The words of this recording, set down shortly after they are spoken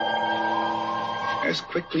As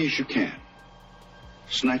quickly as you can,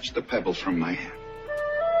 snatch the pebbles from my hand.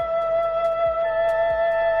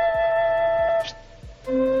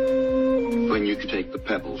 When you take the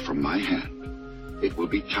pebbles from my hand, it will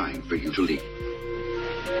be time for you to leave.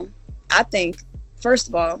 I think, first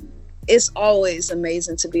of all, it's always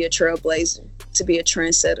amazing to be a trailblazer, to be a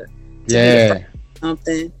trendsetter, to be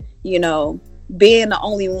something. You know, being the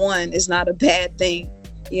only one is not a bad thing.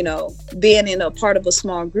 You know, being in a part of a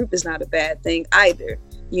small group is not a bad thing either.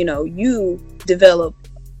 You know, you develop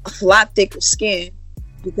a lot thicker skin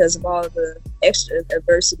because of all the extra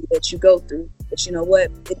adversity that you go through. But you know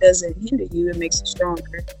what? It doesn't hinder you. It makes you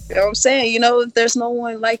stronger. You know what I'm saying? You know, if there's no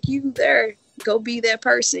one like you there, go be that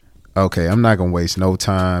person. Okay, I'm not gonna waste no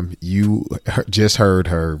time. You just heard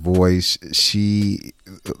her voice. She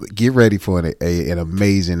get ready for an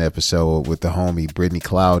amazing episode with the homie Brittany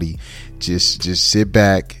Cloudy. Just sit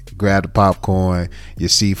back, grab the popcorn, your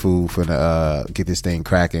seafood for the get this thing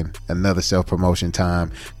cracking. Another self-promotion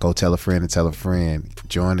time. Go tell a friend and tell a friend.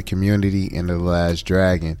 Join the community in The Last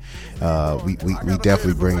Dragon. We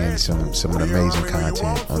definitely bring in some amazing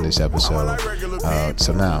content on this episode.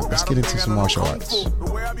 So now let's get into some martial arts.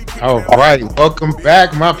 All right, welcome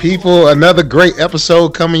back, my people. Another great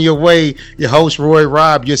episode coming your way. Your host Roy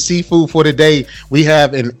Robb, your seafood for today. We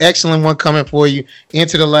have an excellent one coming for you.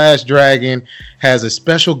 Into The Last Dragon has a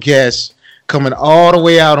special guest coming all the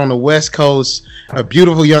way out on the West Coast. A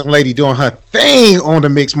beautiful young lady doing her thing on the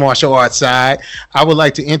mixed martial arts side. I would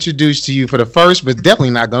like to introduce to you for the first, but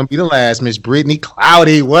definitely not going to be the last, Miss Brittany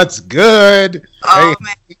Cloudy. What's good? Oh, hey.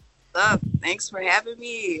 Man, what's up? Thanks for having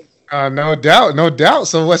me. No doubt.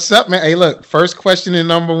 So what's up, man? Hey, look, first question and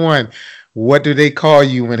number one. What do they call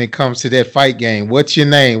you when it comes to that fight game? What's your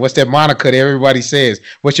name? What's that moniker that everybody says?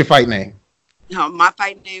 What's your fight name? My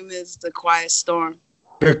fight name is The Quiet Storm.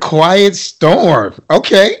 The Quiet Storm.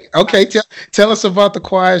 Okay. Tell us about The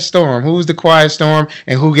Quiet Storm. Who's The Quiet Storm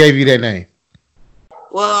and who gave you that name?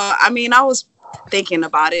 Well, I mean, I was thinking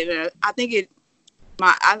about it. I think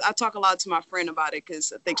I talk a lot to my friend about it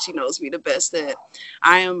because I think she knows me the best. That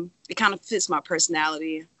it kind of fits my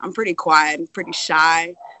personality. I'm pretty quiet and pretty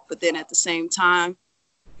shy, but then at the same time,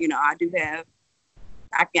 you know, I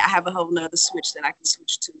have a whole nother switch that I can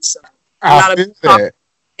switch to. So a lot of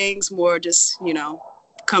things, more just, you know,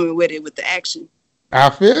 coming with it with the action. I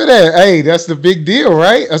feel that. Hey, that's the big deal,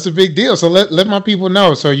 right? That's a big deal. So let my people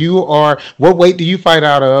know. So what weight do you fight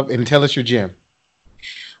out of? And tell us your gym.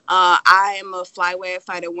 I am a flyweight. I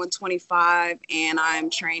fight at 125, and I'm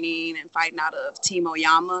training and fighting out of Team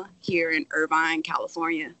Oyama here in Irvine,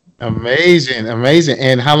 California. Amazing.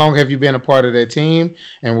 And how long have you been a part of that team,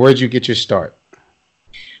 and where'd you get your start?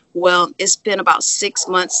 Well, it's been about 6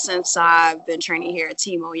 months since I've been training here at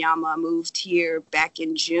Team Oyama. I moved here back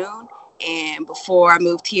in June, and before I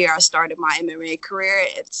moved here, I started my MMA career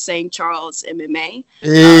at St. Charles MMA.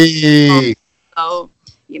 Hey. So,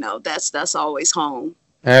 you know, that's always home.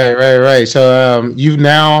 Right. So you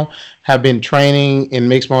now have been training in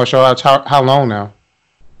mixed martial arts. How long now?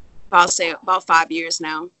 I'll say about 5 years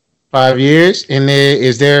now. 5 years? And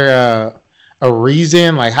is there a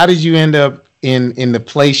reason? Like, how did you end up in the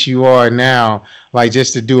place you are now? Like,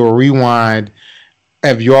 just to do a rewind,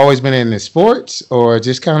 have you always been in the sports, or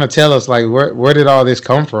just kind of tell us, like, where did all this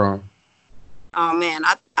come from? Oh man,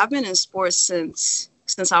 I've been in sports since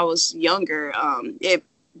I was younger. It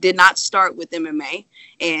did not start with MMA,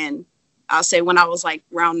 and I'll say when I was like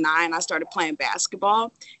around 9, I started playing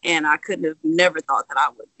basketball, and I couldn't have never thought that I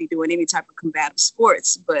would be doing any type of combative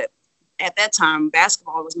sports. But at that time,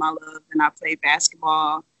 basketball was my love, and I played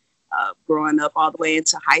basketball growing up all the way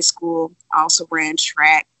into high school. I also ran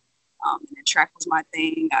track, and track was my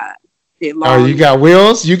thing. I did long. Oh, you got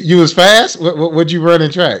wheels? You was fast? What'd you run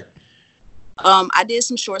in track? I did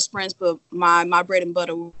some short sprints, but my bread and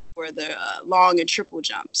butter were the long and triple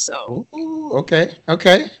jumps. So okay. All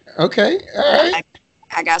right.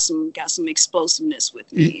 I got some explosiveness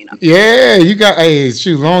with me, you know. Yeah, you got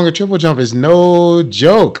long and triple jump is no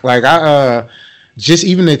joke. Like just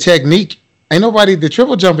even the technique. The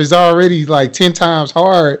triple jump is already like 10 times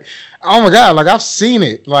hard. Oh my God, like I've seen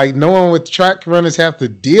it. Like knowing what track runners have to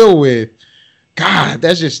deal with. God,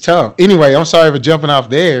 that's just tough. Anyway, I'm sorry for jumping off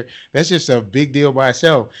there. That's just a big deal by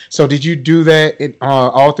itself. So did you do that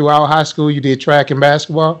all throughout high school? You did track and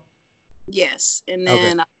basketball? Yes. And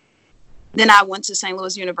then then I went to St.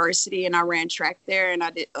 Louis University and I ran track there, and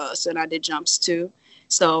I did jumps too.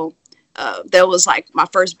 So that was like my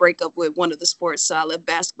first breakup with one of the sports. So I left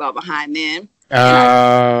basketball behind then.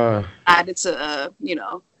 I decided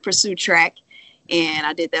to, pursue track, and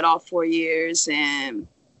I did that all 4 years, and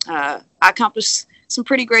I accomplished some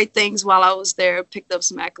pretty great things while I was there, picked up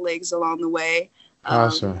some accolades along the way.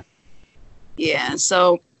 Awesome. Yeah.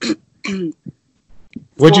 So.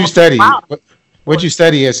 What'd you study? Wow. What'd you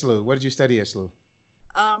study at SLU? What did you study at SLU?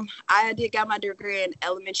 I did got my degree in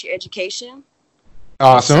elementary education.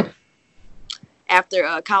 Awesome. So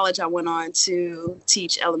after college, I went on to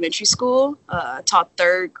teach elementary school. Taught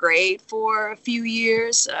third grade for a few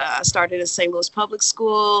years. I started in St. Louis Public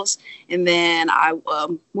Schools, and then I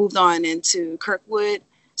moved on into Kirkwood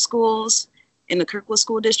Schools in the Kirkwood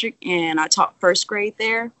School District, and I taught first grade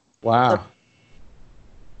there. Wow.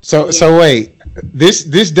 So wait, this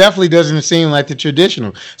definitely doesn't seem like the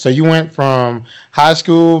traditional. So you went from high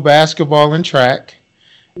school basketball and track,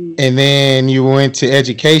 and then you went to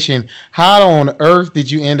education. How on earth did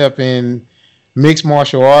you end up in mixed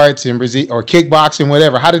martial arts and Brazil or kickboxing,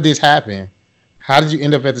 whatever? How did this happen? How did you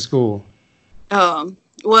end up at the school?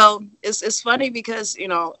 Well, it's funny because, you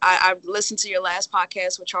know, I listened to your last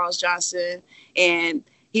podcast with Charles Johnson, and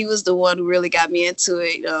he was the one who really got me into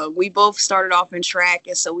it. We both started off in track,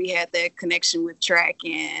 and so we had that connection with track.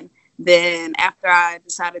 And then after I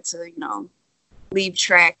decided to, you know, leave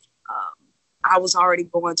track, I was already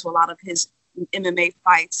going to a lot of his MMA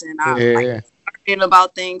fights, and I learned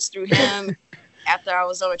about things through him. After I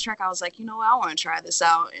was on the track, I was like, you know what, I want to try this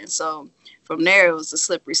out. And so from there, it was a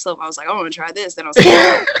slippery slope. I was like, I want to try this. Then I was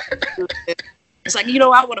like, it's like, you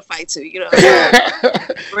know, I want to fight too, you know.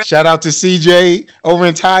 Shout out to CJ over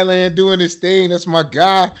in Thailand doing this thing. That's my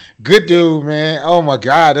guy. Good dude, man. Oh my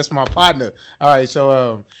God, that's my partner. All right,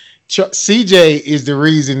 so CJ is the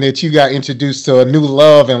reason that you got introduced to a new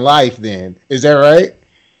love in life then. Is that right?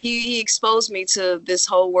 He exposed me to this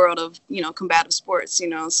whole world of, you know, combative sports, you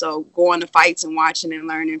know, so going to fights and watching and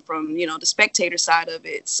learning from, you know, the spectator side of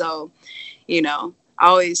it. So, you know, I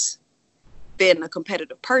always been a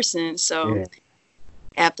competitive person. So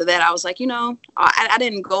after that, I was like, you know, I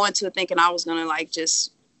didn't go into it thinking I was going to like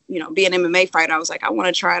just, you know, be an MMA fighter. I was like, I want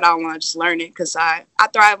to try it. I want to just learn it because I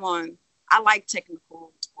thrive on, I like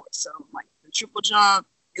technical sports. So like the triple jump,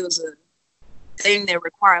 it was a thing that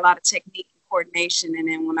required a lot of technique and coordination. And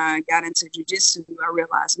then when I got into jiu-jitsu, I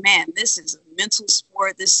realized, man, this is a mental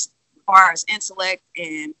sport. This requires intellect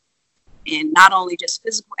and not only just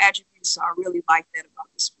physical attributes. So I really liked that about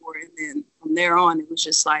the sport. And then from there on, it was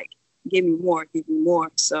just like, give me more.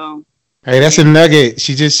 So, hey, that's a nugget.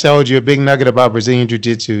 She just showed you a big nugget about Brazilian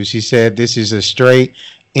Jiu-Jitsu. She said this is a straight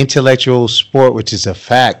intellectual sport, which is a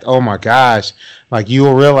fact. Oh my gosh. Like you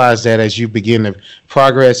will realize that as you begin to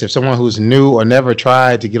progress. If someone who's new or never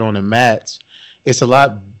tried to get on the mats, it's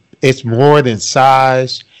it's more than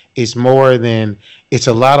size. It's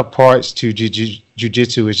a lot of parts to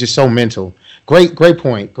Jiu-Jitsu. It's just so mental. Great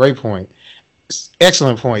point.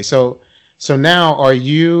 Excellent point. So now are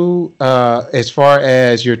you, as far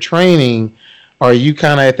as your training, are you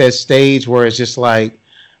kind of at that stage where it's just like,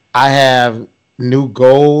 I have new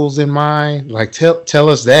goals in mind? Like tell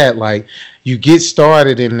us that, like you get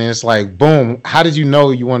started and it's like, boom, how did you know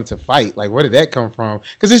you wanted to fight? Like, where did that come from?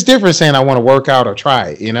 Because it's different saying I want to work out or try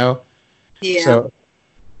it, you know? Yeah. So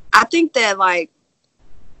I think that I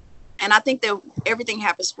think that everything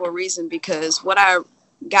happens for a reason, because what I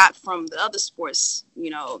got from the other sports, you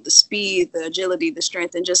know, the speed, the agility, the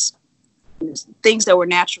strength, and just things that were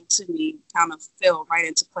natural to me kind of fell right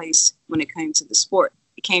into place when it came to the sport.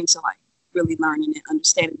 It came to like really learning and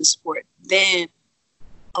understanding the sport, then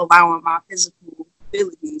allowing my physical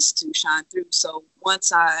abilities to shine through. So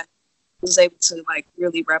once I was able to like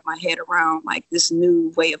really wrap my head around like this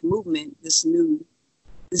new way of movement, this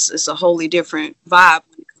is a wholly different vibe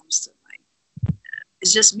when it comes to like,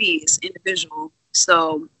 it's just me, it's individual.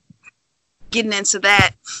 So getting into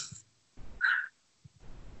that.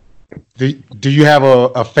 Do you have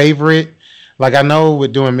a favorite? Like I know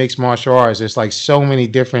with doing mixed martial arts, there's like so many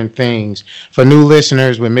different things. For new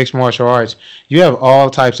listeners with mixed martial arts, you have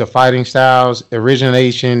all types of fighting styles.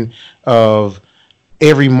 Origination of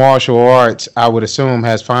every martial arts, I would assume,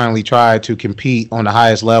 has finally tried to compete on the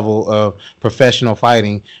highest level of professional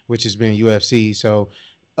fighting, which has been UFC. So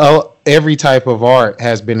every type of art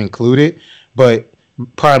has been included, but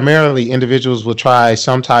primarily individuals will try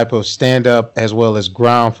some type of stand-up as well as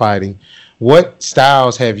ground fighting. What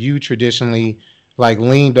styles have you traditionally like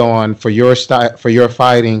leaned on for your style, for your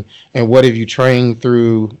fighting, and what have you trained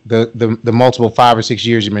through the multiple 5 or 6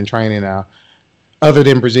 years you've been training now, other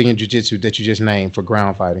than Brazilian Jiu-Jitsu that you just named for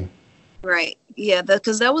ground fighting? Right. Yeah,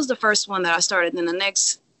 because that was the first one that I started. And the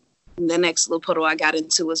next little puddle I got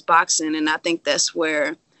into was boxing, and I think that's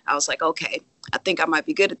where I was like, okay, I think I might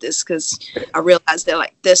be good at this, because I realized that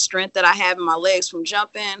like the strength that I have in my legs from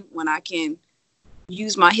jumping, when I can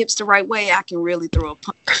use my hips the right way, I can really throw a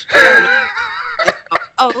punch.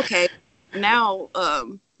 Oh, okay. Now,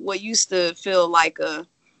 what used to feel like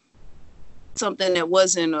something that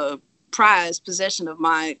wasn't a prized possession of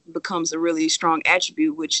mine becomes a really strong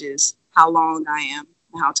attribute, which is how long I am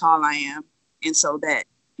and how tall I am. And so that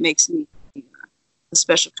makes me a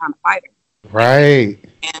special kind of fighter. Right.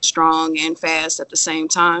 And strong and fast at the same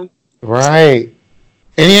time. Right.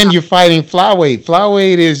 And then you're fighting flyweight.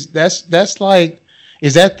 Flyweight that's like,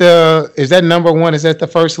 is that number one? Is that the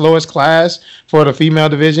first lowest class for the female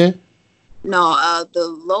division? No, the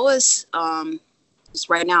lowest is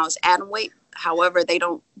right now is atom weight. However, they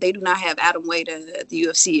do not have atom weight at the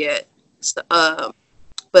UFC yet. So,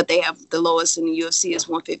 but they have the lowest in the UFC is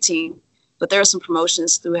 115. But there are some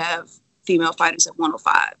promotions who have female fighters at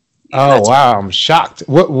 105. Oh wow, I'm shocked.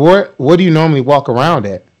 What do you normally walk around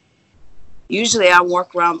at? Usually I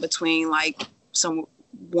walk around between like some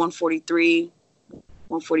 143,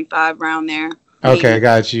 145 around there. Okay, maybe. I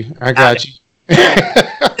got you.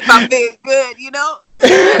 If I'm being good, you know.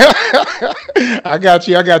 I got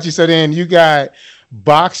you. So then you got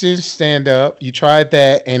boxing, stand up. You tried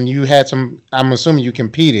that, and you had some. I'm assuming you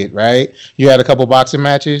competed, right? You had a couple boxing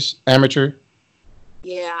matches, amateur.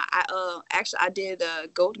 Yeah, I did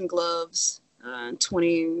Golden Gloves in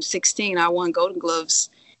 2016. I won Golden Gloves,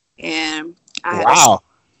 and that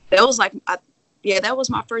was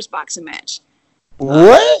my first boxing match.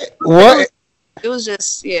 What? It was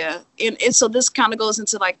just, yeah. And so this kind of goes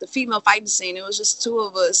into like the female fighting scene. It was just two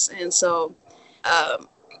of us. And so,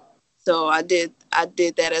 so I did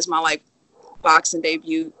that as my like boxing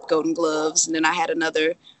debut, Golden Gloves. And then I had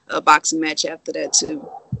another boxing match after that too.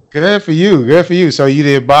 Good for you. So you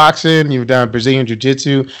did boxing, you've done Brazilian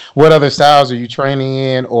Jiu-Jitsu. What other styles are you training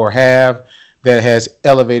in or have that has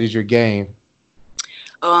elevated your game?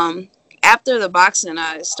 After the boxing,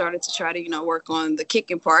 I started to try to, work on the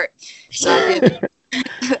kicking part. So I did.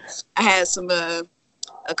 I had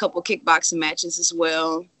a couple kickboxing matches as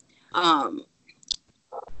well, and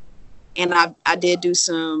I did do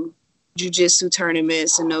some jiu-jitsu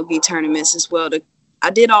tournaments and no-gi tournaments as well. I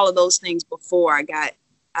did all of those things before I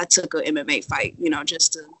took an MMA fight.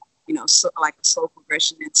 Just to like a slow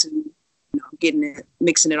progression into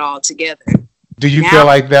mixing it all together. Do you feel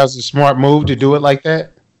like that was a smart move to do it like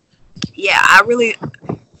that? Yeah,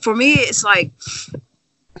 for me, it's like,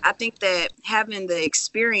 I think that having the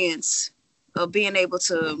experience of being able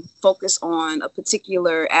to focus on a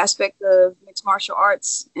particular aspect of mixed martial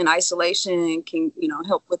arts in isolation can,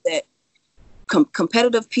 help with that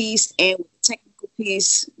competitive piece and with the technical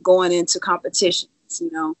piece going into competitions,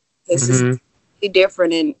 This is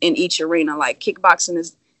different in each arena. Like kickboxing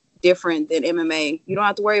is different than MMA. You don't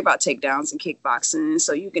have to worry about takedowns in kickboxing.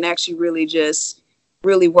 So you can actually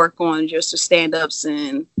really work on just the stand-ups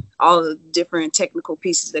and all the different technical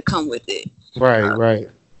pieces that come with it. Right.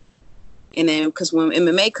 And then because when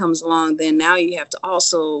MMA comes along, then now you have to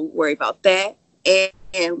also worry about that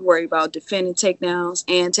and worry about defending takedowns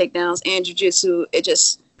and jiu-jitsu. It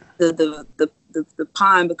just the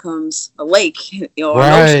pond becomes a lake.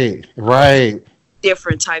 Right.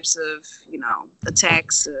 Different types of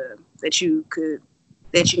attacks that you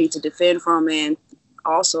need to defend from, and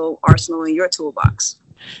also arsenal in your toolbox.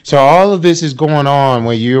 So all of this is going on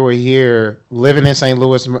when you were here living in St.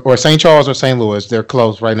 Louis or St. Charles or St. Louis. They're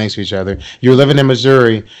close, right next to each other. You were living in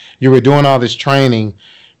Missouri. You were doing all this training,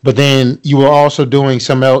 but then you were also doing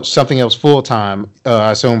something else full time.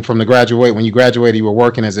 I assume when you graduated, you were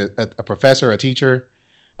working as a professor, a teacher.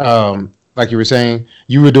 Like you were saying,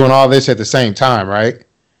 you were doing all this at the same time, right?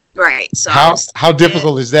 Right. So how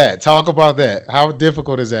difficult is that? Talk about that. How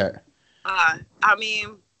difficult is that? I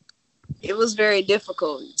mean, it was very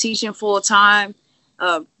difficult teaching full time,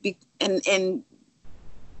 and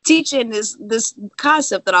teaching this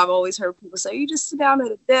concept that I've always heard people say, you just sit down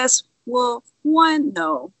at a desk. Well, one,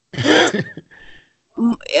 no.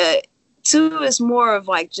 Two is more of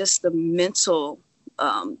like just the mental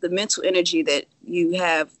energy that you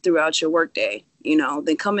have throughout your workday,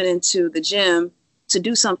 than coming into the gym to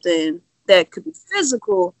do something that could be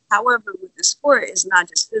physical. However, with the sport, it's not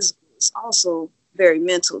just physical, it's also very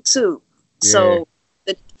mental too. Yeah. So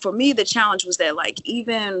for me, the challenge was that, like,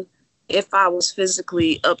 even if I was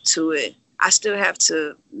physically up to it, I still have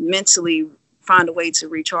to mentally find a way to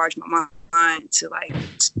recharge my mind, to like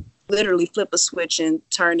literally flip a switch and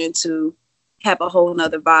have a whole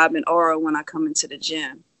nother vibe and aura when I come into the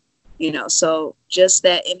gym, so just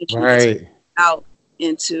that energy out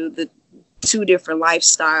into the two different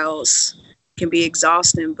lifestyles can be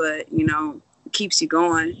exhausting, but it keeps you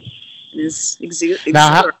going.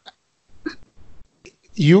 Now,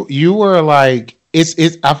 you were like, it's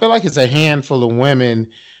I feel like it's a handful of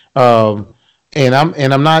women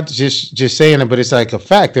I'm not just saying it, but it's like a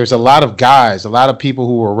fact. There's a lot of guys, a lot of people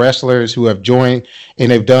who are wrestlers who have joined and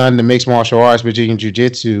they've done the mixed martial arts, Brazilian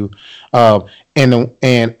jiu-jitsu,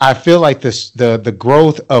 and I feel like the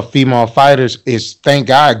growth of female fighters is, thank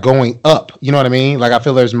God, going up. You know what I mean? Like I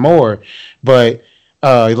feel there's more, but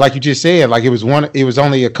like you just said, like it was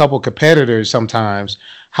only a couple competitors sometimes.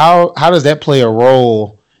 How does that play a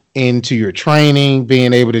role into your training,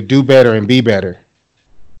 being able to do better and be better?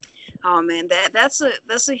 Oh man, that's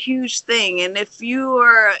a huge thing. And if you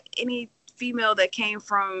are any female that came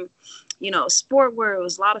from, a sport where it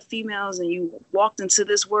was a lot of females and you walked into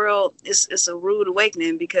this world, it's a rude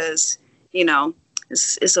awakening because,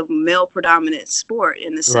 it's a male predominant sport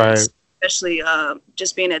in the sense, especially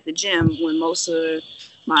just being at the gym when most of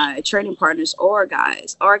my training partners are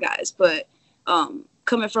guys. But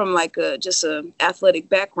coming from like just a athletic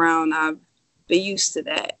background, I've been used to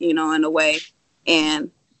that, in a way. And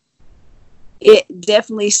it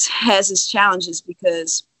definitely has its challenges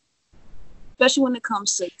because, especially when it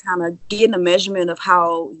comes to kind of getting a measurement of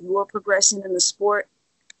how you're progressing in the sport,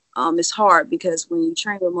 it's hard because when you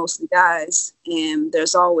train with mostly guys and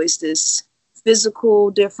there's always this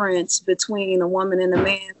physical difference between a woman and a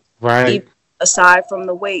man, right? Aside from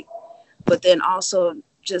the weight, but then also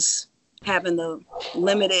just having the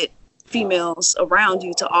limited females around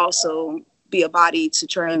you to also be a body to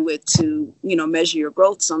train with to measure your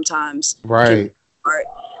growth sometimes, right?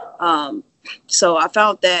 So I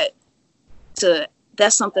found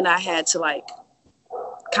that's something I had to like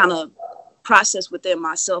kind of process within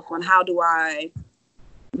myself on how do I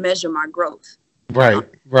measure my growth, right?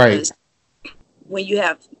 When you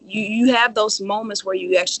have those moments where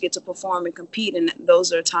you actually get to perform and compete, and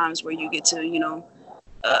those are times where you get to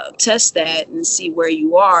test that and see where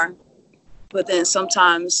you are. But then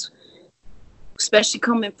sometimes, especially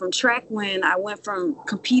coming from track, when I went from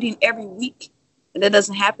competing every week, and that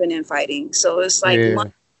doesn't happen in fighting. So it's like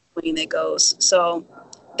months between it goes. So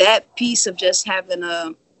that piece of just having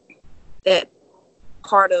that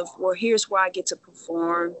part of, well, here's where I get to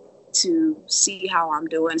perform to see how I'm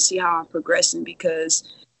doing, see how I'm progressing, because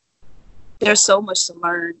there's so much to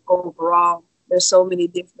learn overall. There's so many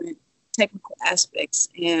different technical aspects,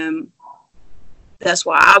 and that's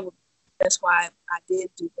why I did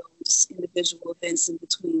do those individual events in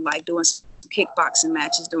between, like doing some kickboxing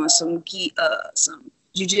matches, doing some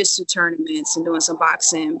jiu-jitsu tournaments, and doing some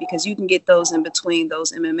boxing, because you can get those in between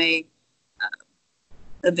those MMA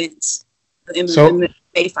events,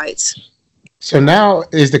 MMA fights. So now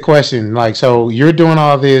is the question, like, so you're doing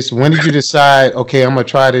all this. When did you decide, okay, I'm gonna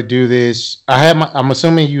try to do this? I'm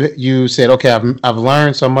assuming you said, okay, I've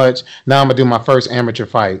learned so much. Now I'm gonna do my first amateur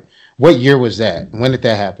fight. What year was that? When did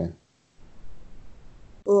that happen?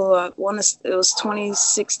 Well, it was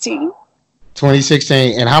 2016.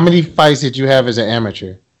 2016. And how many fights did you have as an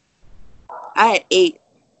amateur? I had 8.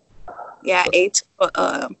 Yeah, 8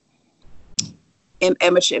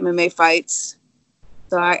 amateur MMA fights.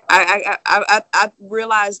 So I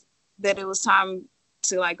realized that it was time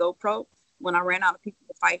to like go pro when I ran out of people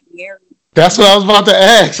to fight in the area. That's what I was about to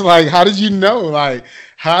ask. Like, how did you know? Like,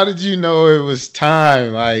 how did you know it was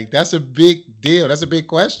time? Like, that's a big deal. That's a big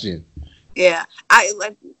question. Yeah,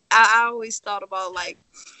 I always thought about like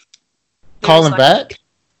calling back.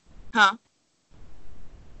 Huh?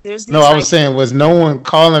 I was saying, was no one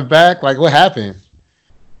calling back? Like, what happened?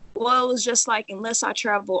 Well, it was just like, unless I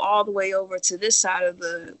travel all the way over to this side of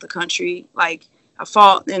the country, like I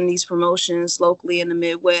fought in these promotions locally in the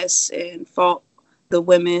Midwest and fought the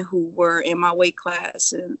women who were in my weight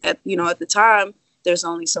class. And at the time, there's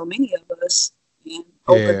only so many of us. And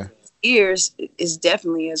over the years, it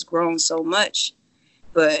definitely has grown so much.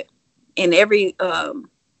 But in every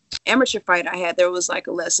amateur fight I had, there was like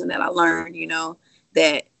a lesson that I learned,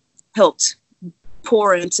 that helped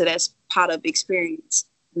pour into that pot of experience.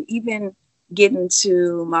 And even getting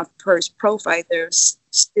to my first pro fight, there's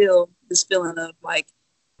still this feeling of like,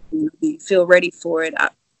 you feel ready for it.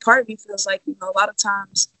 Part of me feels like, a lot of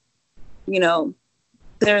times,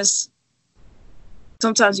 there's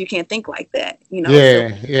sometimes you can't think like that,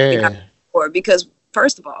 Or because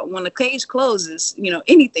first of all, when the cage closes,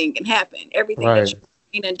 anything can happen. Everything that you've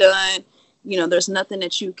seen and done, there's nothing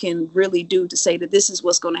that you can really do to say that this is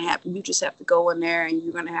what's going to happen. You just have to go in there and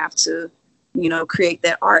you're going to have to, create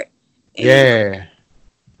that art. And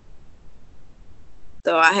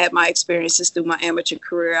so I had my experiences through my amateur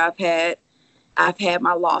career. I've had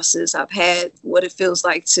my losses. I've had what it feels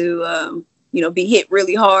like to, be hit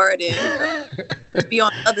really hard and be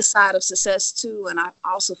on the other side of success too. And I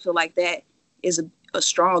also feel like that is a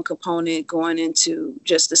strong component going into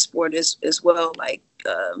just the sport as well. Like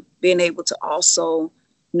being able to also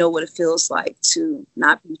know what it feels like to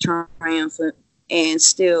not be triumphant and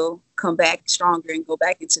still come back stronger and go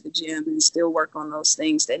back into the gym and still work on those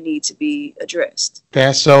things that need to be addressed.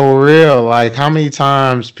 That's so real. Like, how many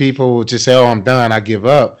times people will just say, "Oh, I'm done. I give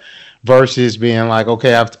up," versus being like,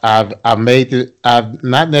 "Okay, I've made the, I've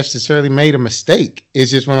not necessarily made a mistake. It's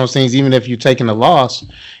just one of those things. Even if you're taking a loss,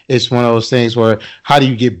 it's one of those things where how do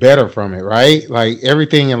you get better from it, right? Like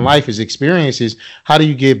everything in life is experiences. How do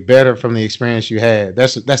you get better from the experience you had?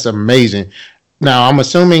 That's amazing. Now, I'm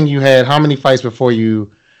assuming you had how many fights before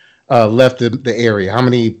you left the area? How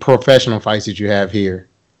many professional fights did you have here?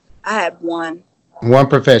 I had one. One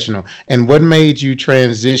professional. And what made you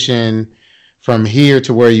transition from here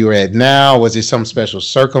to where you're at now? Was it some special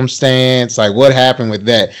circumstance? Like what happened with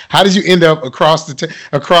that? How did you end up across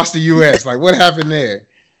the US? Like what happened there?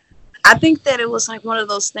 I think that it was like one of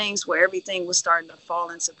those things where everything was starting to fall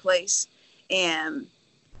into place. And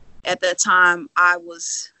at that time I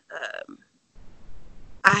was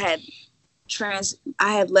I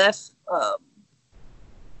had left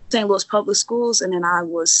St. Louis Public Schools, and then I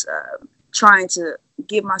was trying to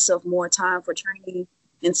give myself more time for training.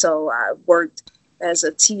 And so I worked as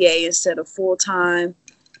a TA instead of full time.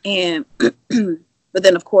 And, but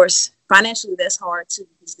then of course, financially that's hard too,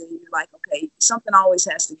 because then you're like, okay, something always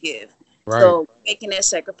has to give. Right. So making that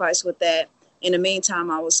sacrifice with that. In the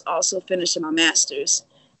meantime, I was also finishing my master's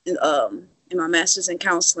in my master's in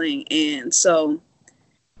counseling. And so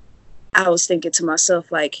I was thinking to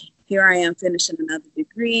myself, like, here I am finishing another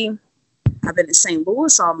degree. I've been in St.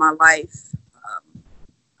 Louis all my life.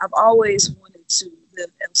 I've always wanted to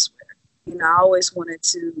live elsewhere. You know, I always wanted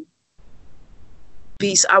to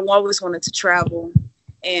travel.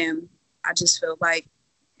 And I just felt like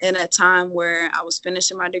in a time where I was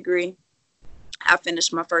finishing my degree, I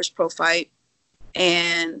finished my first pro fight,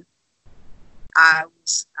 and I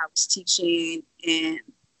was teaching, and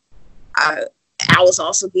I was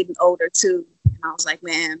also getting older too. And I was like,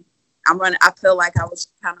 man, I felt like I was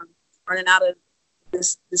kind of running out of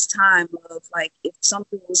this time of like, if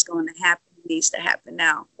something was going to happen, it needs to happen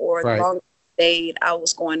now. Or the longer I stayed, I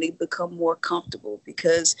was going to become more comfortable,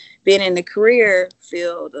 because being in the career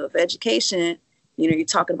field of education, you know, you're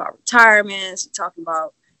talking about retirements, you're talking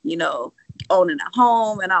about, you know, owning a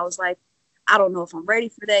home. And I was like, I don't know if I'm ready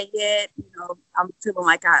for that yet. You know, I'm feeling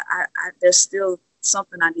like I there's still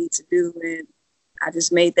something I need to do. And I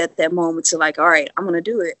just made that moment to like, all right, I'm going to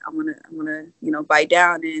do it. I'm going to, you know, bite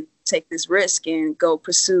down and take this risk and go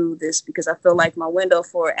pursue this, because I feel like my window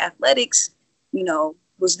for athletics, you know,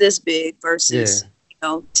 was this big versus, you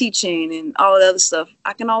know, teaching and all the other stuff.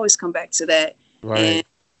 I can always come back to that. Right. And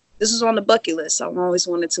this is on the bucket list. I always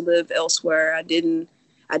wanted to live elsewhere. I didn't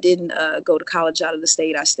go to college out of the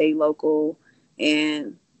state. I stayed local,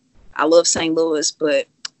 and I love St. Louis, but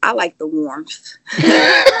I like the warmth.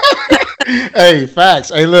 Hey, facts.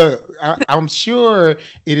 Hey, look, I'm sure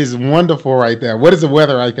it is wonderful right there. What is the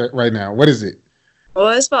weather like right now? What is it? Well,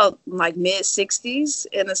 it's about like mid 60s,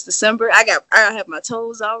 and it's December. I have my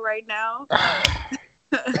toes out right now.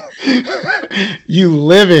 You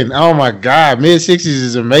living? Oh my God, mid 60s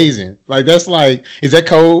is amazing. Like is that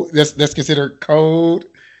cold? That's considered cold.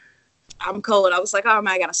 I'm cold. I was like, oh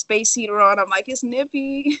man, I got a space heater on. I'm like, it's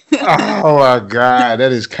nippy. Oh my God,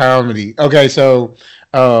 that is comedy. Okay, so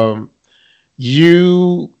how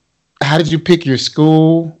did you pick your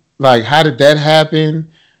school? Like, how did that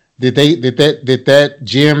happen? Did that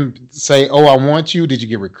gym say, oh, I want you? Did you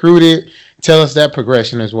get recruited? Tell us that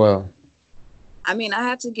progression as well. I mean, I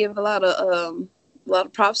have to give a lot of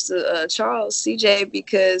props to Charles CJ,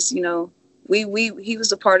 because, you know, he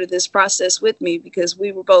was a part of this process with me, because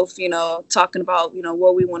we were both, you know, talking about, you know,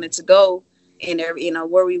 where we wanted to go and, you know,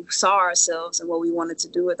 where we saw ourselves and what we wanted to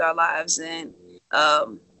do with our lives. And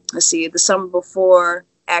let's see, the summer before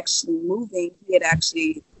actually moving, he had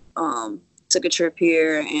actually took a trip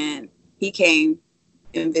here, and he came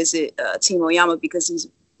and visit Team Oyama, because he's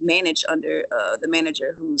managed under the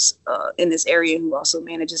manager who's in this area, who also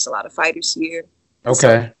manages a lot of fighters here.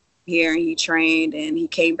 Okay. So here, and he trained, and he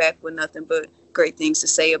came back with nothing but great things to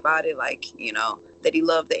say about it. Like, you know, that he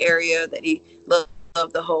loved the area, that he loved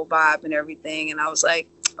the whole vibe and everything. And I was like,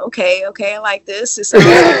 okay, I like this. It's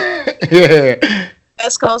yeah.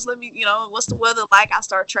 West Coast. Let me, you know, what's the weather like? I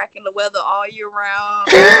start tracking the weather all year round.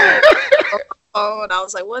 And I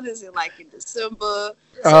was like, what is it like in December?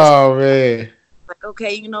 So man. Like,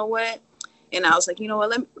 okay, you know what? And I was like, you know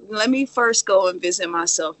what, let me first go and visit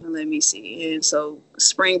myself and let me see. And so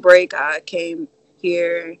spring break, I came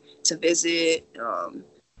here to visit,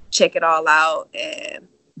 check it all out. And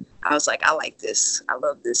I was like, I like this. I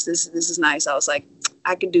love this. This is nice. I was like,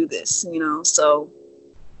 I could do this, you know. So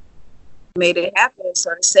made it happen.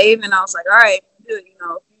 Started saving. I was like, all right, do it.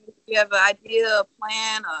 If you have an idea, a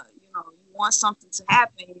plan, you want something to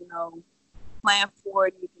happen, plan for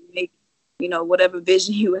it. You can make, whatever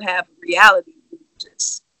vision you would have a reality.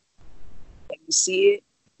 Just you see it,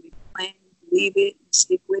 you plan, believe it,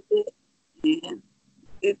 stick with it, and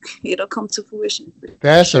it'll come to fruition.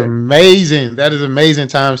 That's amazing. That is amazing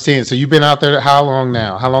times 10. So you've been out there how long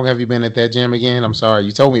now? How long have you been at that gym again? I'm sorry,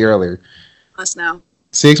 you told me earlier. Months now.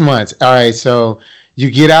 6 months. All right. So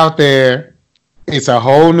you get out there. It's a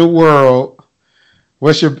whole new world.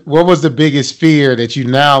 What was the biggest fear that you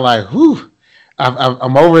now like? Whew,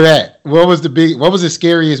 I'm over that. What was the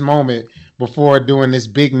scariest moment before doing this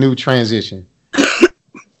big new transition?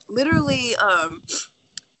 Literally,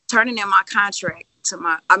 turning in my contract to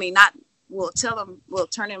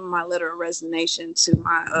turn in my letter of resignation to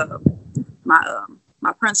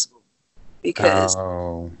my principal, because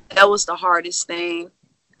that was the hardest thing.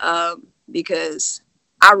 Because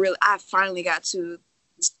I finally got to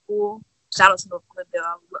the school. Shout out to North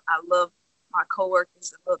Glendale. I love my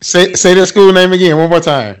coworkers. Say the school name again one more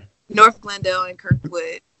time. North Glendale and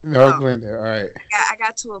Kirkwood. North Glendale. All right. I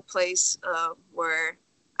got to a place where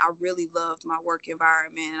I really loved my work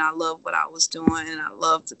environment, and I loved what I was doing, and I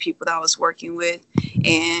loved the people that I was working with,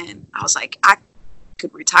 and I was like, I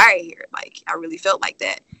could retire here. Like, I really felt like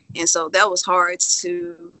that, and so that was hard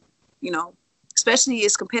to, especially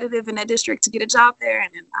it's competitive in that district to get a job there,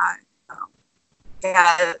 and then I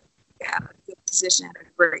got a good position at a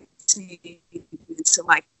great team to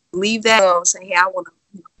like leave that and say, hey, I want to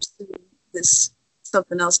pursue this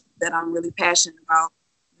something else that I'm really passionate about.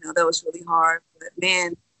 That was really hard, but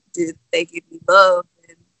man, did they give me love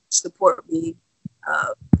and support me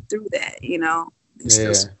through that,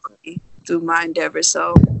 still support me through my endeavors.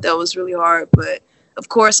 So that was really hard. But of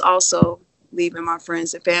course, also leaving my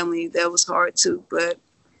friends and family, that was hard too. But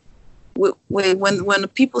when the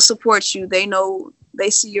people support you, they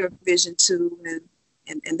see your vision too,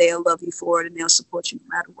 and they'll love you for it, and they'll support you no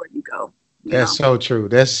matter where you go. That's so true.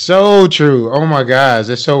 That's so true. Oh my gosh,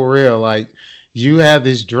 that's so real. Like, you have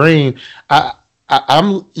this dream.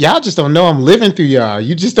 I'm y'all just don't know I'm living through y'all.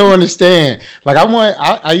 You just don't understand. Like,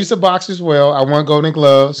 I used to box as well. I won Golden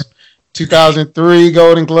Gloves. 2003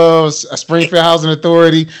 Golden Gloves, a Springfield Housing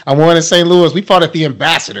Authority. I won in St. Louis. We fought at the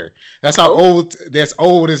Ambassador. That's how old. That's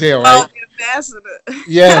old as hell, right? Oh, Ambassador.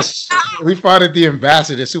 Yes, we fought at the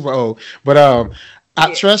Ambassador. Super old, but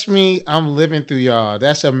trust me, I'm living through y'all.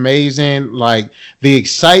 That's amazing. Like, the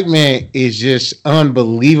excitement is just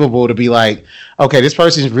unbelievable to be like, okay, this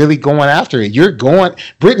person is really going after it.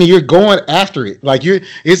 Brittany, you're going after it. Like,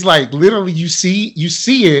 it's like literally you see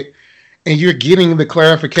it. And you're getting the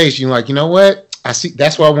clarification, like, you know what? I see.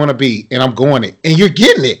 That's where I want to be, and I'm going it. And you're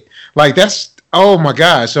getting it. Like, that's, oh my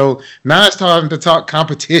gosh. So now it's time to talk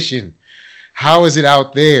competition. How is it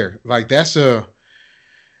out there? Like, that's a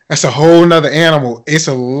whole nother animal. It's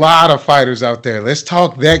a lot of fighters out there. Let's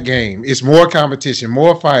talk that game. It's more competition,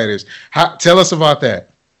 more fighters. Tell us about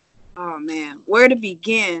that. Oh man, where to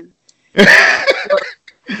begin? The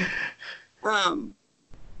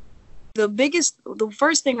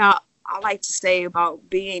first thing I like to say about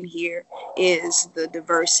being here is the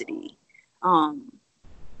diversity. I'm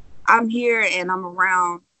here and I'm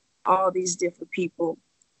around all these different people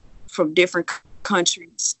from different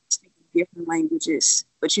countries, speaking different languages.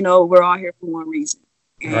 But we're all here for one reason.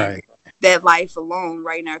 And right. That life alone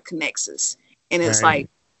right now connects us. And it's like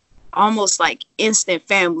almost like instant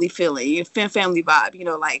family feeling, family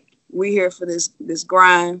vibe, like we're here for this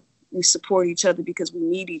grind. We support each other because we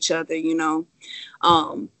need each other,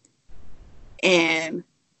 and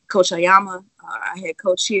Coach Ayama, our head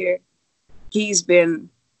coach here, he's been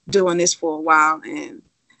doing this for a while, and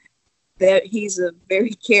that he's a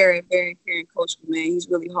very caring coach. Man, he's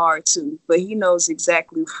really hard too, but he knows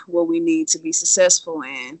exactly what we need to be successful,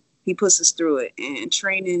 and he puts us through it. And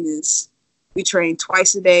training we train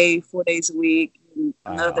twice a day, 4 days a week. And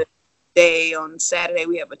another day on Saturday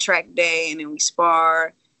we have a track day, and then we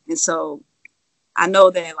spar. And so I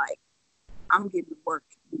know that like I'm getting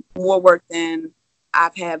more work than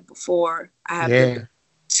I've had before. I have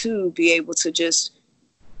to be able to just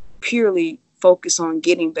purely focus on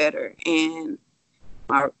getting better. And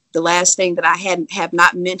the last thing that I have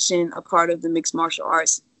not mentioned, a part of the mixed martial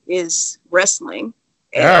arts, is wrestling.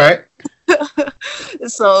 All right.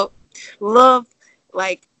 So love,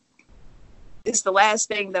 like, it's the last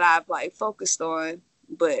thing that I've like focused on,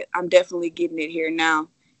 but I'm definitely getting it here now,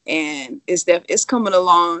 and it's coming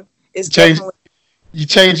along. It's definitely. You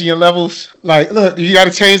changing your levels? Like, look, you got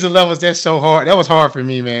to change the levels. That's so hard. That was hard for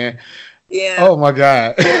me, man. Yeah. Oh my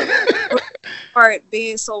God. Part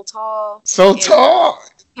being so tall. So tall.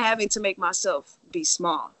 having to make myself be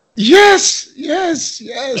small. Yes.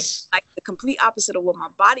 Like the complete opposite of what my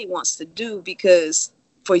body wants to do, because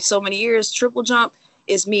for so many years, triple jump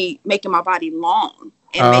is me making my body long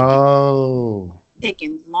and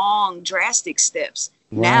taking long, drastic steps.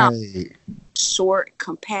 Now, short,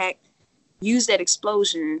 compact, use that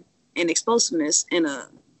explosion and explosiveness in a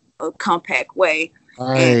compact way.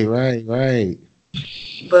 Right.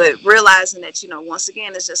 But realizing that, once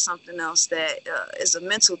again, it's just something else that is a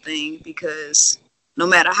mental thing, because no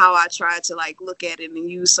matter how I try to like look at it and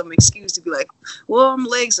use some excuse to be like, well, my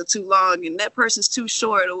legs are too long and that person's too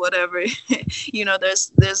short or whatever,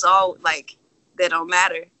 there's all like, that don't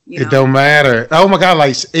matter. It don't matter. Oh my God.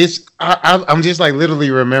 Like I'm just like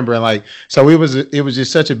literally remembering, like, so it was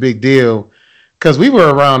just such a big deal because we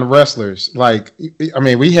were around wrestlers. Like, I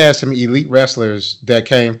mean, we had some elite wrestlers that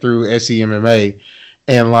came through SCMMA,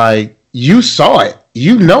 and like, you saw it,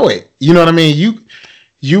 you know it, you know what I mean?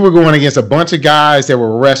 You were going against a bunch of guys that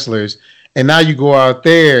were wrestlers, and now you go out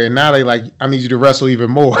there and now they like, I need you to wrestle even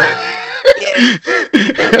more. Yeah.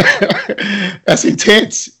 That's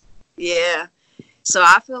intense. Yeah. So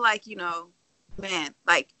I feel like, man,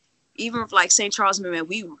 like, even with like St. Charles, man,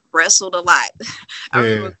 we wrestled a lot. I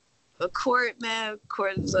remember Court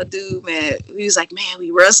was a dude, man. He was like, man,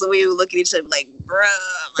 we wrestled. We would look at each other like, bruh.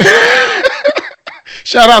 Like,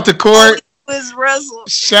 shout out to Court. Was wrestled.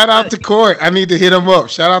 Shout out to Court. I need to hit him up.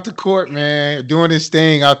 Shout out to Court, man. Doing his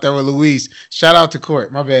thing out there with Luis. Shout out to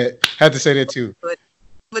Court. My bad. Had to say that too.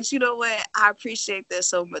 But you know what? I appreciate that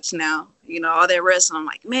so much now. All that wrestling. I'm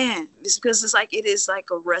like, man, it's because it's like, it is like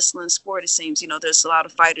a wrestling sport, it seems. There's a lot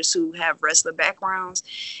of fighters who have wrestler backgrounds,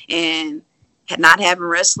 and not having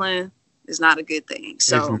wrestling is not a good thing.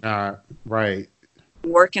 So it's not right.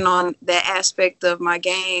 Working on that aspect of my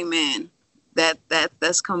game, and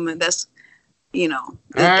that's coming. That's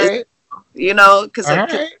because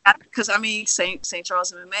I mean, St.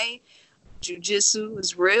 Charles MMA, jiu-jitsu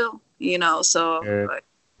is real. So. Yeah.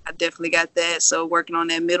 I definitely got that. So working on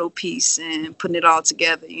that middle piece and putting it all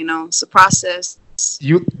together, it's a process.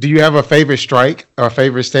 Do you have a favorite strike or a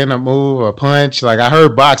favorite stand-up move or punch? Like, I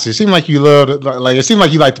heard boxing. It seemed like you loved, like, it seemed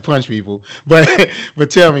like you like to punch people. But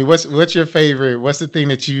tell me, what's your favorite? What's the thing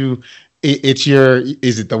that is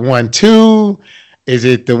it the 1-2? Is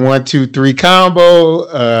it the 1-2-3 combo?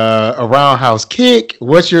 A roundhouse kick?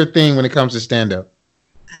 What's your thing when it comes to stand-up?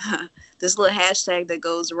 This little hashtag that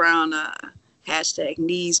goes around, hashtag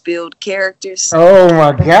knees build characters. Oh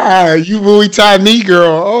my God, you Muay Thai knee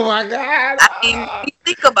girl. Oh my God. I mean, you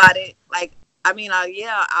think about it, like, I mean,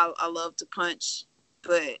 I love to punch,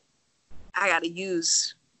 but I got to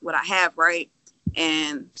use what I have, right?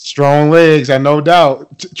 And strong legs, I no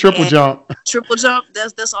doubt. Triple jump.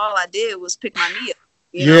 That's all I did was pick my knee up.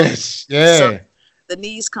 Yes, yeah. So the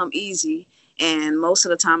knees come easy, and most of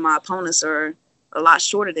the time my opponents are a lot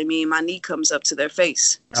shorter than me, and my knee comes up to their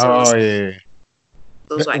face. So yeah.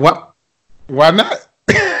 Like, why not?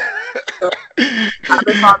 I've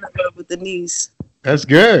been falling in love with the knees. That's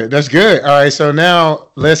good. All right, so now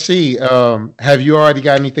let's see. Have you already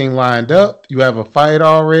got anything lined up? You have a fight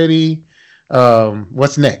already?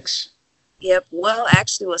 What's next? Yep. Well,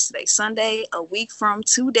 actually, what's today? Sunday. A week from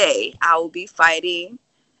today, I will be fighting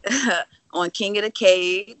on King of the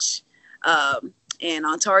Cage in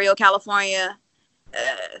Ontario, California.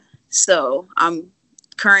 So I'm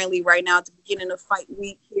currently right now at the beginning of fight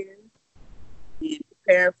week here and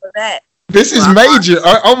preparing for that. This is major.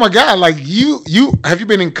 Oh my God. Like, you have you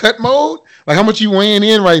been in cut mode? Like, how much you weighing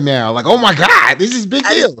in right now? Like, oh my God, this is big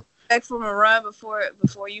deal. Back from a run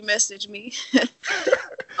before you message me.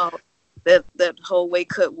 That whole weight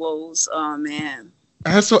cut woes. Oh man.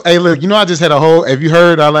 That's what. Hey, look. I just had a whole. Have you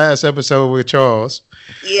heard our last episode with Charles?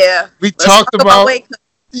 Yeah. We talked about weight cut.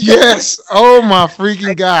 Yes. Oh my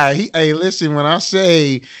freaking God. Hey, listen, when I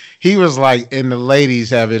say he was like, and the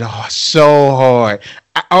ladies have it so hard.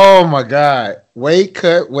 Oh my God. Weight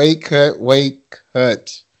cut.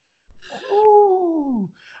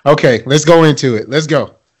 Ooh. Okay, let's go into it. Let's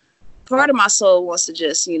go. Part of my soul wants to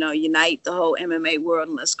just, unite the whole MMA world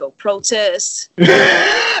and let's go protest.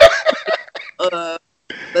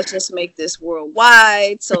 Let's just make this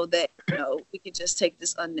worldwide so that, we can just take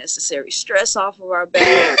this unnecessary stress off of our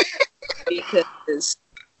back. Because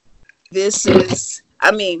this is,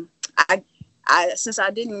 I mean, I since I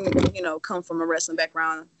didn't, come from a wrestling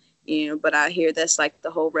background, but I hear that's like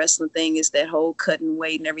the whole wrestling thing is that whole cutting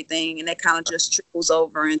weight and everything. And that kind of just trickles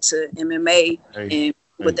over into MMA and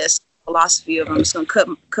with that philosophy of I'm just going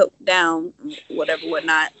to cut down,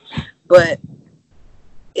 whatnot. But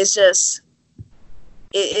it's just,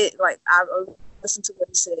 it like I listened to what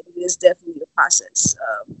he said. It is definitely a process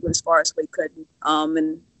as far as weight cutting.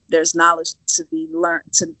 And there's knowledge to be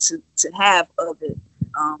learned to have of it,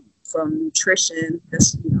 from nutrition.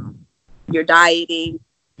 That's, your dieting.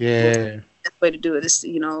 Yeah. The way to do it is,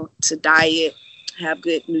 to diet, have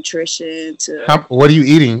good nutrition. What are you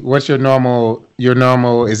eating? What's your normal?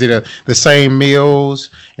 Is it the same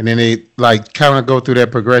meals, and then it like kind of go through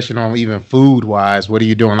that progression on even food wise? What are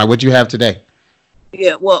you doing? Like what you have today?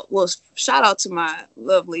 Yeah, well, shout out to my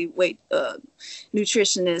lovely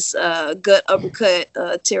nutritionist, Gut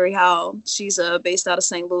Uppercut, Terry Howell. She's based out of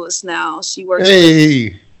St. Louis now. She works.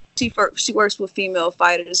 Hey. She works with female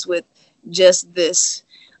fighters with just this.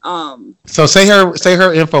 So say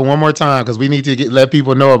her info one more time, because we need to let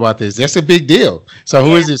people know about this. That's a big deal. So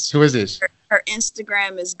who is this? Her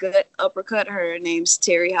Instagram is Gut Uppercut. Her name's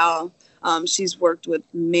Terry Howell. She's worked with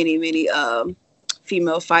many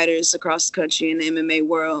female fighters across the country in the MMA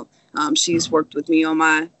world. She's worked with me on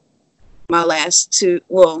my last two.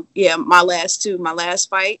 Well, yeah, my last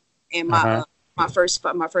fight and my first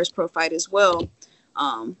pro fight as well.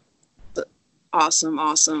 Awesome.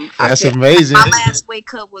 That's amazing. My last weight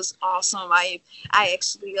cut was awesome. I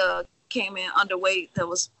actually came in underweight. That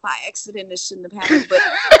was by accident. It shouldn't have happened, but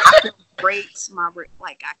I feel great.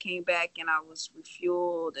 I came back and I was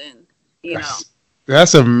refueled, and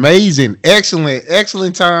That's amazing.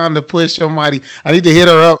 Excellent time to push somebody. I need to hit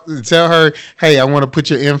her up and tell her, hey, I want to put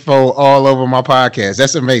your info all over my podcast.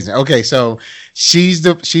 That's amazing. Okay, so she's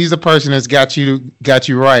the person that's got you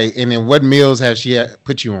right. And then what meals has she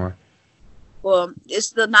put you on? Well,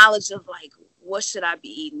 it's the knowledge of like, what should I be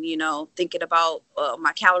eating? Thinking about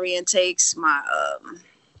my calorie intakes, my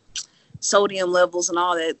sodium levels, and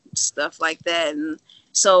all that stuff like that. And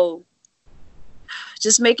so,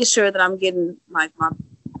 just making sure that I'm getting like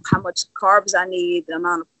how much carbs I need, the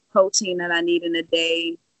amount of protein that I need in a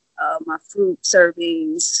day, my fruit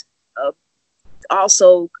servings.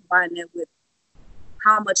 Also combining it with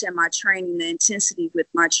how much am I training, the intensity with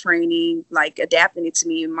my training, like adapting it to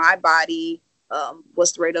me in my body.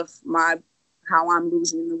 What's the rate of how I'm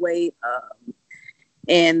losing the weight,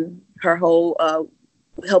 and her whole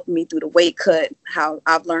helping me through the weight cut. How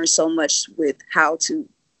I've learned so much with how to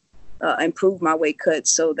improve my weight cut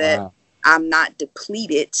so that I'm not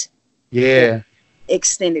depleted. Yeah.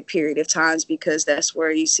 Extended period of times, because that's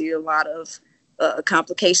where you see a lot of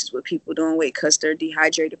complications with people doing weight cuts. They're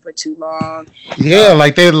dehydrated for too long. Yeah,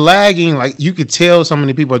 like they're lagging. Like you could tell so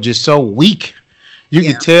many people are just so weak. You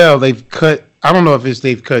can tell they've cut. I don't know if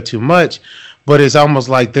they've cut too much, but it's almost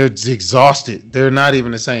like they're exhausted. They're not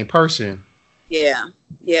even the same person. Yeah.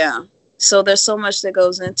 So there's so much that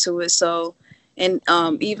goes into it. So, and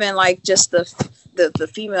even like just the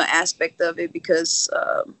female aspect of it, because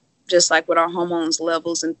just like with our hormones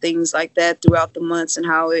levels and things like that throughout the months, and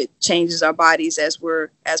how it changes our bodies as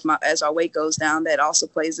our weight goes down, that also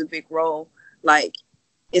plays a big role. Like,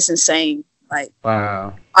 it's insane. Like,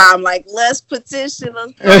 wow. I'm like, less petition.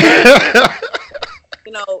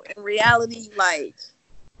 In reality, like,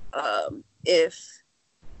 if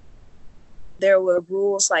there were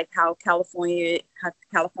rules like how California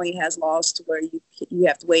has laws to where you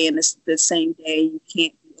have to weigh in the same day, you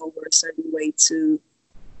can't be over a certain weight to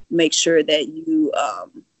make sure that you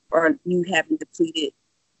haven't depleted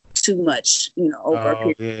too much, over a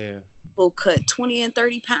period. Yeah. People cut 20 and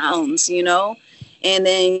 30 pounds, and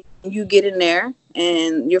then you get in there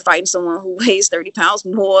and you're fighting someone who weighs 30 pounds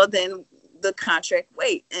more than the contract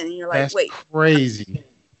weight. And you're like, that's wait. Crazy.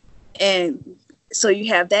 And so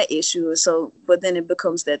you have that issue. So, but then it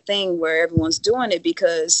becomes that thing where everyone's doing it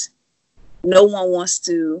because no one wants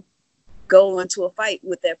to go into a fight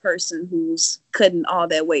with that person who's cutting all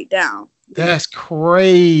that weight down. That's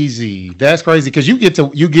crazy. Because you get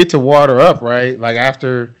to water up, right? Like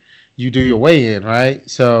after you do your weigh-in, right?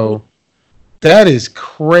 So that is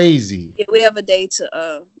crazy. Yeah, we have a day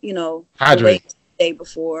to hydrate the day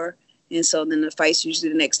before, and so then the fight's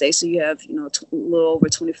usually the next day. So you have a little over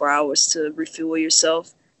 24 hours to refuel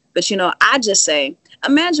yourself. But I just say,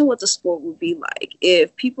 imagine what the sport would be like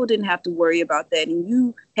if people didn't have to worry about that, and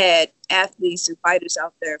you had athletes and fighters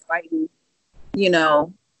out there fighting,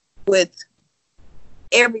 with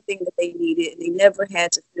everything that they needed, and they never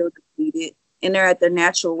had to feel depleted, and they're at their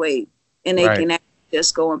natural weight, and they can actually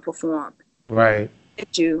just go and perform. Right.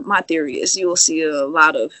 My theory is you will see a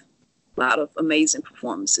lot of amazing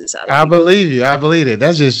performances out of I believe you. I believe it.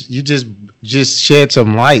 That's you just shed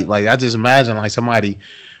some light. Like I just imagine like somebody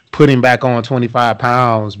putting back on 25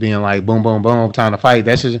 pounds, being like boom, boom, boom, time to fight.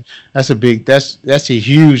 That's a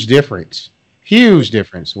huge difference. Huge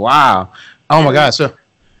difference. Wow. Oh my God. So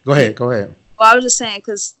go ahead. Well, I was just saying,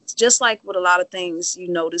 because just like with a lot of things, you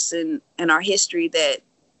notice in our history that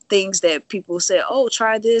things that people say, oh,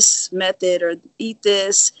 try this method or eat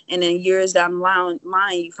this, and then years down the line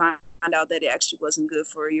you find out that it actually wasn't good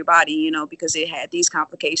for your body, you know, because it had these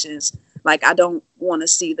complications. Like, I don't want to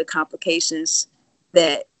see the complications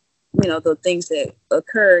that, you know, the things that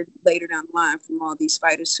occurred later down the line from all these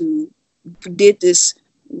fighters who did this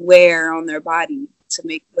wear on their body to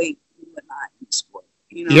make weight and whatnot in the sport.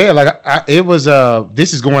 You know? Yeah, like it was.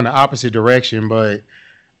 This is going the opposite direction, but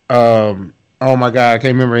oh my God, I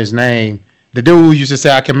can't remember his name. The dude who used to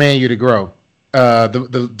say, "I command you to grow."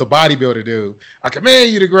 The bodybuilder dude. I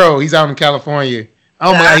command you to grow. He's out in California.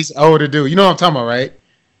 Oh my God, he's an older dude. You know what I'm talking about, right?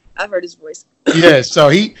 I've heard his voice. Yeah, so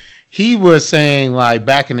he was saying, like,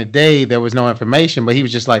 back in the day there was no information, but he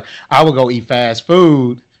was just like, I would go eat fast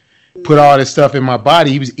food, put all this stuff in my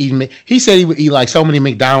body. He was eating. He said he would eat like so many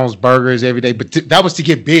McDonald's burgers every day, but that was to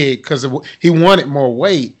get big because he wanted more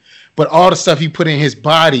weight. But all the stuff he put in his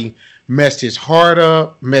body messed his heart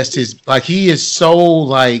up, messed his, like, he is so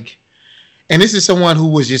like, and this is someone who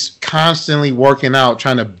was just constantly working out,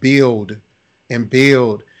 trying to build and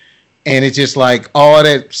build. And it's just like all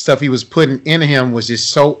that stuff he was putting into him was just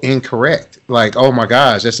so incorrect. Like, oh my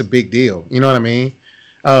gosh, that's a big deal. You know what I mean?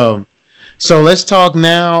 So let's talk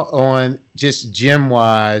now on just gym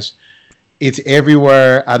wise. It's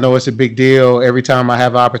everywhere. I know it's a big deal. Every time I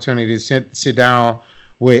have an opportunity to sit down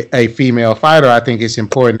with a female fighter, I think it's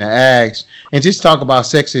important to ask and just talk about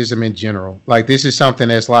sexism in general. Like, this is something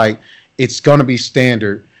that's like, it's going to be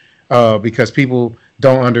standard because people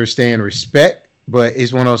don't understand respect. But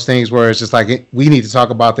it's one of those things where it's just like, we need to talk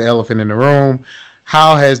about the elephant in the room.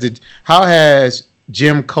 How has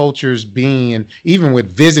gym cultures been, even with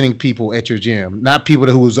visiting people at your gym, not people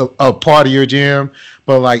who was a part of your gym,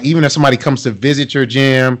 but like even if somebody comes to visit your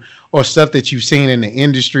gym or stuff that you've seen in the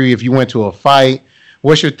industry, if you went to a fight,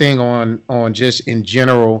 what's your thing on just in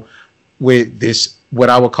general with this, what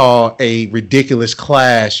I would call a ridiculous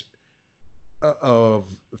clash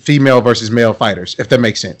of female versus male fighters, if that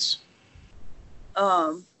makes sense?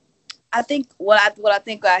 I think what I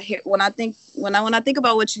think I hear when I think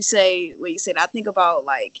about what you said, I think about,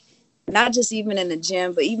 like, not just even in the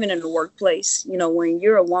gym, but even in the workplace. You know, when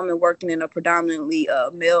you're a woman working in a predominantly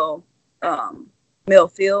male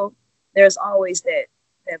field, there's always that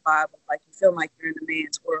vibe of, like, you feel like you're in a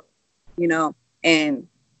man's world, you know. And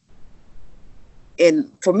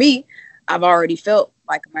for me, I've already felt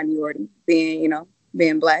like a minority,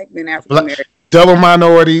 being black, being African American. Double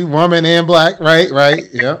minority, woman and black, right,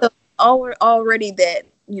 yeah. So already that,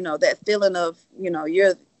 you know, that feeling of, you know,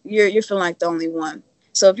 you're feeling like the only one.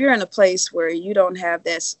 So if you're in a place where you don't have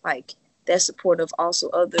that support of also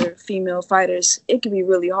other female fighters, it can be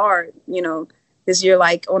really hard, you know, because you're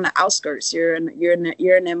like on the outskirts. You're in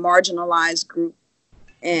a marginalized group,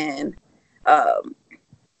 and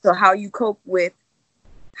so how you cope with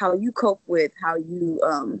how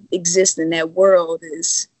you exist in that world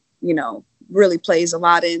is, you know, really plays a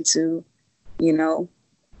lot into, you know,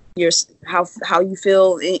 your how you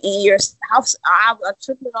feel in your house. I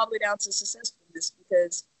triple it all the way down to successfulness,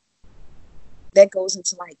 because that goes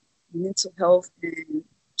into like mental health and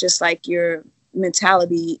just like your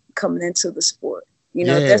mentality coming into the sport. You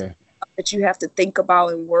know, that's that you have to think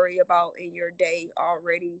about and worry about in your day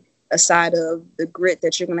already, aside of the grit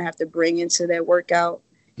that you're gonna have to bring into that workout.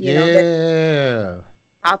 You know,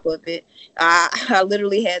 top of it. I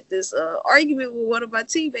literally had this argument with one of my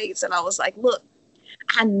teammates, and I was like, look,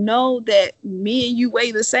 I know that me and you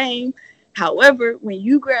weigh the same. However, when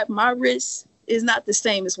you grab my wrist, it's not the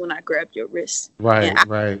same as when I grab your wrist. Right,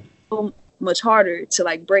 right. So much harder to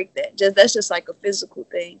like break that. That's just like a physical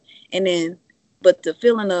thing. And then, but the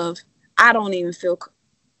feeling of, I don't even feel,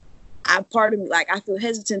 part of me, like, I feel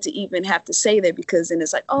hesitant to even have to say that, because then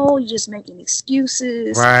it's like, oh, you're just making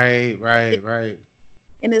excuses. Right.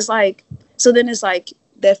 And it's like, so then it's like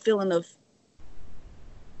that feeling of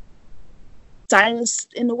silence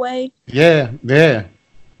in a way. Yeah.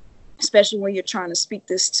 Especially when you're trying to speak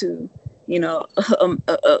this to, you know,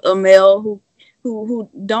 a male who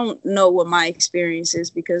don't know what my experience is,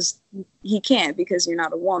 because he can't, because you're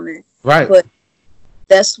not a woman. Right. But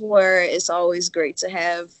that's where it's always great to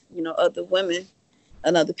have, you know, other women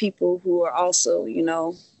and other people who are also, you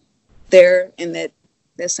know, there in that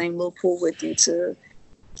same little pool with you to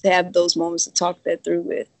have those moments to talk that through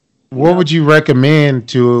with. What would you recommend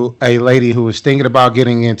to a lady who is thinking about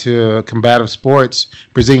getting into combative sports,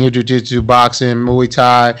 Brazilian Jiu-Jitsu, boxing, Muay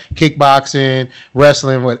Thai, kickboxing,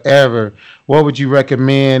 wrestling, whatever? What would you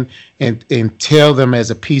recommend and tell them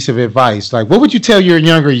as a piece of advice? Like, what would you tell your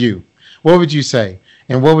younger you? What would you say?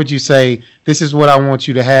 And what would you say, this is what I want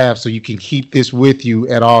you to have so you can keep this with you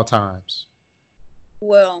at all times?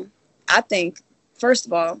 Well, I think first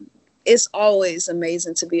of all, it's always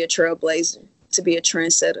amazing to be a trailblazer, to be a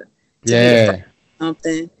trendsetter, to be the first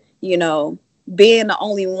something. You know, being the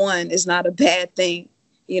only one is not a bad thing.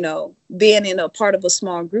 You know, being in a part of a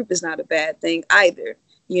small group is not a bad thing either.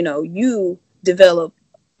 You know, you develop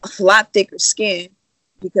a lot thicker skin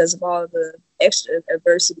because of all the extra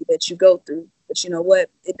adversity that you go through. But you know what?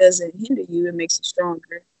 It doesn't hinder you. It makes you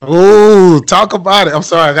stronger. Oh, talk about it. I'm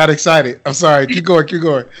sorry. I got excited. I'm sorry. Keep going. Keep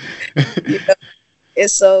going. You know? And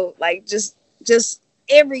so like just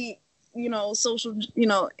every, you know, social, you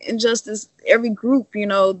know, injustice, every group, you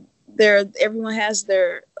know, everyone has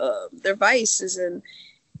their vices. And,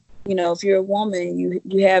 you know, if you're a woman,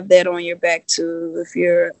 you have that on your back too. If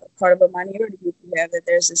you're part of a minority group, you have that.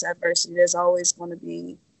 There's this adversity. There's always going to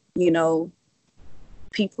be, you know,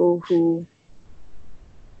 people who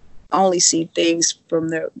only see things from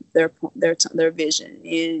their vision.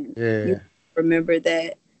 And you remember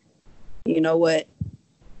that, you know what,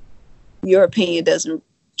 your opinion doesn't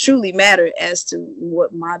truly matter as to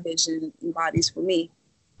what my vision embodies for me,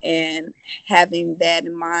 and having that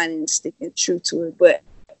in mind and sticking true to it. But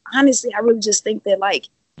honestly, I really just think that, like,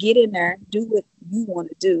 get in there, do what you want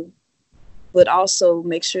to do, but also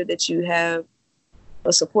make sure that you have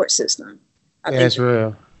a support system. That's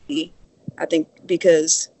real. I think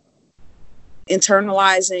because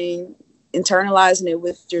internalizing it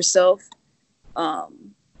with yourself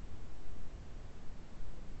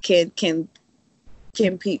can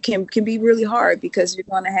be really hard, because you're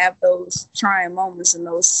going to have those trying moments and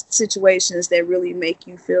those situations that really make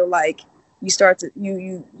you feel like you start to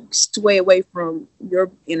you sway away from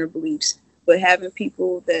your inner beliefs. But having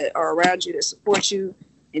people that are around you that support you,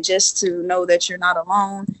 and just to know that you're not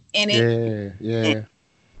alone in it.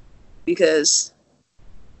 Because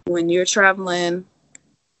when you're traveling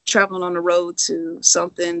on the road to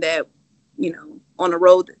something that, you know, on the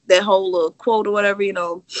road, that whole little quote or whatever, you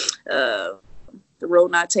know, the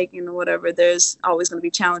road not taken or whatever, there's always going to be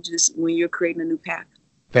challenges when you're creating a new path.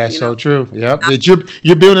 That's so true. Yep.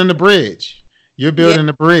 You're building the bridge. You're building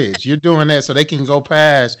the bridge. You're doing that so they can go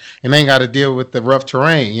past and they ain't got to deal with the rough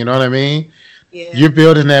terrain. You know what I mean? Yeah. You're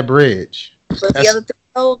building that bridge. But the other thing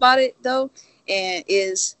about it though, and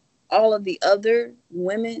is all of the other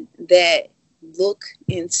women that look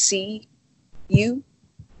and see you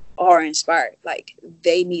are inspired. Like,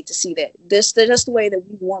 they need to see that. That's the way that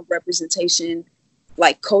we want representation.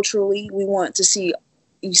 Like, culturally, we want to see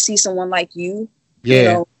someone like you. You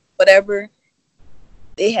know, whatever.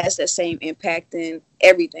 It has that same impact in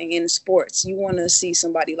everything in sports. You want to see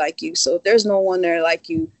somebody like you. So if there's no one there like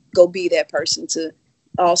you, go be that person to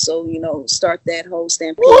also, you know, start that whole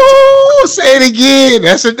stampede. Woo! Say it again.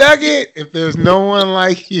 That's a nugget. If there's no one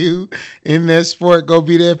like you in that sport, go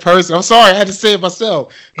be that person. I'm sorry, I had to say it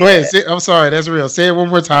myself. Go ahead. I'm sorry. That's real. Say it one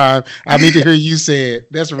more time. I need to hear you say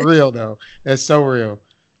it. That's real, though. That's so real.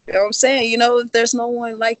 You know what I'm saying? You know, if there's no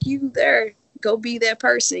one like you there, go be that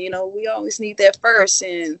person. You know, we always need that first.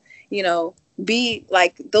 And, you know, be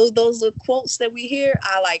like those little quotes that we hear.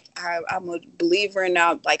 I'm a believer in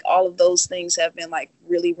now. Like, all of those things have been like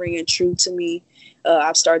really ringing true to me.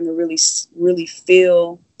 I'm starting to really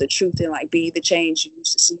feel the truth and like be the change you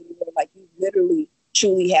used to see. Like, you literally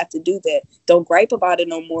truly have to do that. Don't gripe about it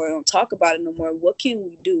no more. Don't talk about it no more. What can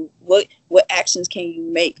we do? What actions can you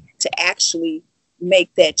make to actually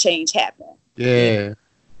make that change happen? Yeah.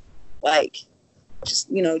 Like,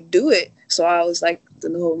 just, you know, do it. So I was like the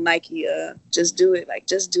whole Nike, just do it. Like,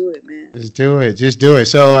 just do it, man. Just do it. Just do it.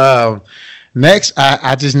 So next,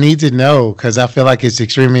 I just need to know, because I feel like it's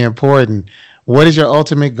extremely important. What is your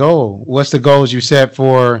ultimate goal? What's the goals you set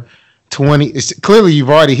for 20? Clearly,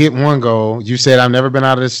 you've already hit one goal. You said, I've never been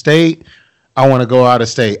out of the state. I want to go out of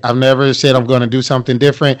state. I've never said I'm going to do something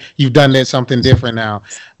different. You've done that something different now.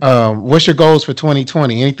 What's your goals for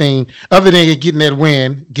 2020? Anything other than getting that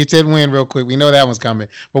win? Get that win real quick. We know that one's coming.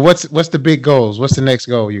 But what's the big goals? What's the next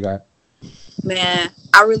goal you got? Man,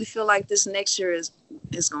 I really feel like this next year is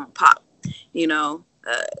going to pop. You know,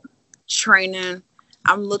 training.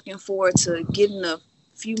 I'm looking forward to getting a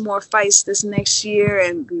few more fights this next year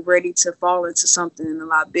and be ready to fall into something a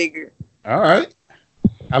lot bigger. All right.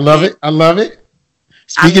 I love it. I love it.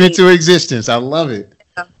 Speaking into existence. I love it.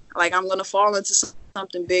 Like, I'm going to fall into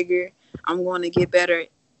something bigger. I'm going to get better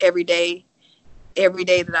every day. Every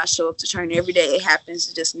day that I show up to train, every day it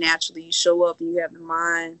happens just naturally. You show up and you have the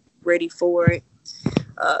mind ready for it.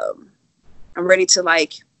 I'm ready to,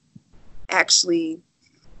 like, actually,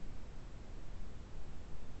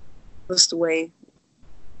 what's the way?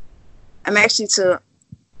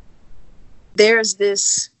 There's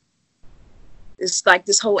this, it's like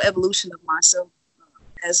this whole evolution of myself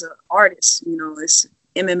as an artist. You know, it's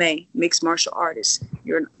MMA, mixed martial artist.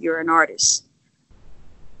 You're an artist.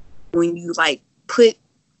 When you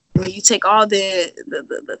when you take all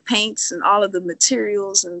the paints and all of the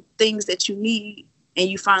materials and things that you need, and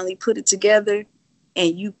you finally put it together,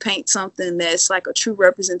 and you paint something that's like a true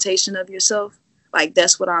representation of yourself, like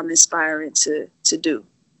that's what I'm inspiring to do.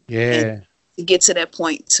 Yeah. And to get to that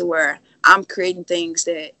point to where I'm creating things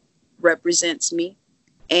that represents me,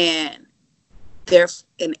 and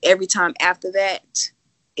every time after that,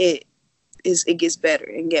 it gets better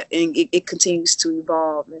and it continues to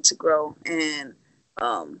evolve and to grow. And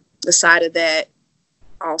aside of that,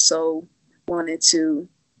 also wanted to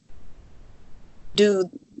do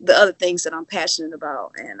the other things that I'm passionate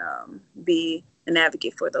about and be an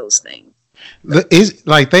advocate for those things. Is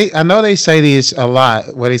like I know they say this a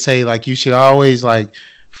lot, where they say like you should always like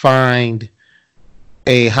find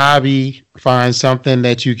a hobby, find something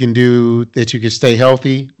that you can do that you can stay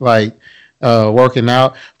healthy, like working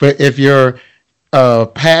out. But if your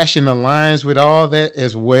passion aligns with all that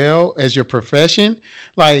as well as your profession,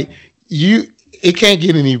 like it can't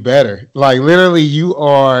get any better. Like literally you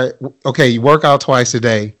work out twice a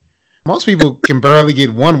day. Most people can barely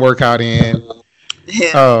get one workout in.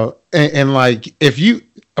 Yeah. And like if you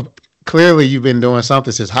clearly you've been doing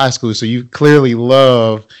something since high school, so you clearly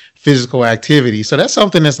love physical activity. So that's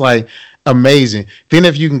something that's like amazing. Then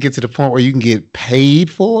if you can get to the point where you can get paid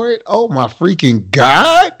for it, oh my freaking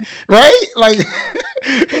God, right? Like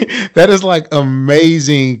that is like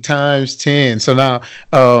amazing times 10. So now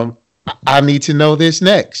I need to know this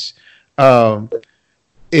next.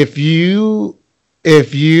 If you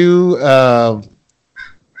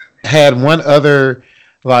had one other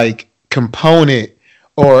like component,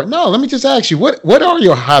 or no, let me just ask you, what are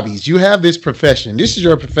your hobbies? You have this profession. This is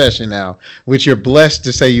your profession now, which you're blessed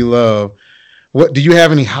to say you love. What do you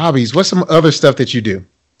have any hobbies? What's some other stuff that you do?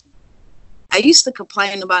 I used to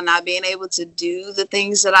complain about not being able to do the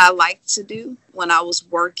things that I like to do when I was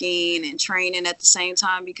working and training at the same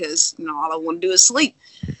time, because all I want to do is sleep.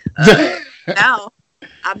 Now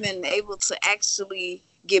I've been able to actually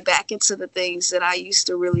get back into the things that I used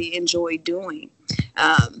to really enjoy doing.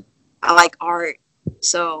 I like art,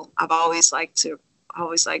 so I've always liked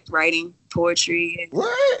writing poetry.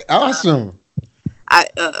 What? Awesome. I've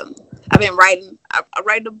been writing. I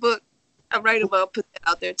write a book. I write about, put that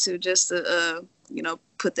out there too, just to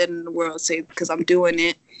put that in the world, say, because I'm doing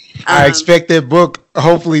it. I expect that book.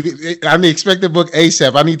 Hopefully, I expect that book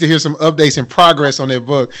ASAP. I need to hear some updates and progress on that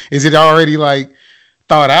book. Is it already like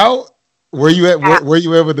thought out? Where you at? Where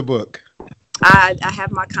you at with the book? I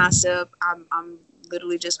have my concept. I'm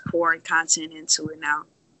literally just pouring content into it now.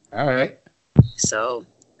 All right. So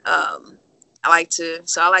I like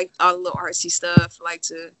all the little artsy stuff. I like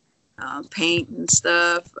to paint and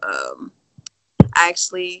stuff. I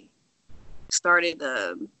actually started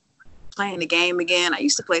playing the game again. I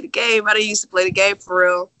used to play the game. I didn't used to play the game for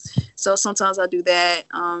real. So sometimes I do that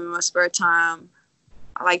in my spare time.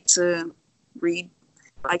 I like to read.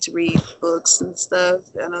 I like to read books and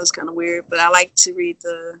stuff. I know it's kind of weird, but I like to read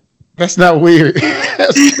the... That's not weird. Okay,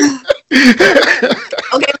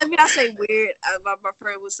 let me not say weird. My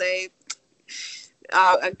friend would say,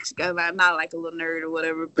 I'm not like a little nerd or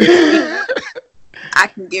whatever, but I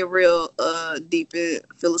can get real deep and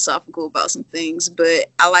philosophical about some things.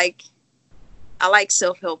 But I like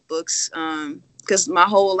self-help books because my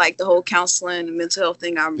whole the whole counseling and mental health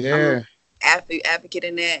thing. I'm an advocate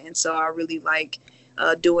in that, and so I really like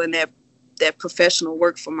doing that professional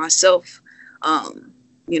work for myself.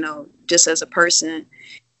 Just as a person.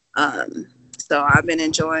 So I've been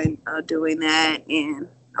enjoying doing that, and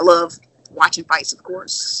I love watching fights, of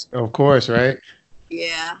course. Of course, right?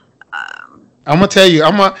 Yeah. I'm gonna tell you.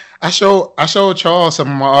 I showed Charles some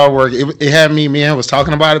of my artwork. It had me and him was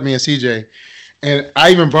talking about it, me and CJ, and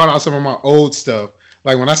I even brought out some of my old stuff.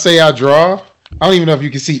 Like when I say I draw, I don't even know if you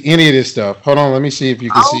can see any of this stuff. Hold on, let me see if you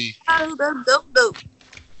can see. Oh, that's dope.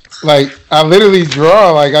 Like I literally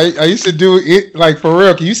draw. Like I used to do it. Like for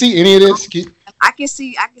real. Can you see any of this? I can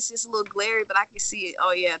see. It's a little glary, but I can see it.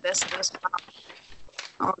 Oh yeah, that's.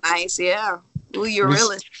 Oh nice, yeah. Ooh, you're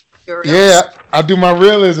realist. Yeah, I do my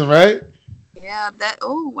realism, right? Yeah. That.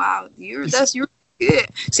 Oh wow, you're good.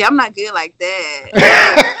 See, I'm not good like that.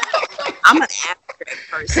 I'm an abstract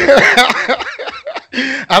person.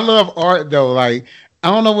 I love art though. Like I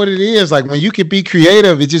don't know what it is. Like when you can be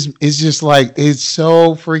creative, it's just like it's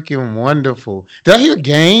so freaking wonderful. Did I hear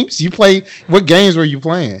games? You play? What games were you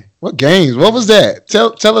playing? What games? What was that?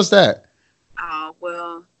 Tell us that. Oh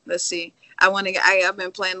well, let's see. I've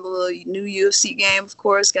been playing a little new UFC game, of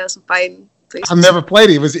course. Got some fighting. I've never played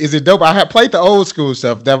it. Is it dope? I have played the old school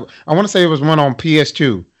stuff. That I want to say it was one on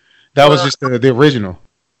PS2. That was just the original.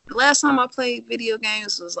 The last time I played video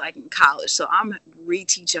games was like in college, so I'm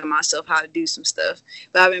reteaching myself how to do some stuff.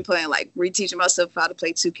 But I've been playing reteaching myself how to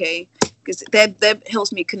play 2K because that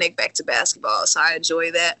helps me connect back to basketball. So I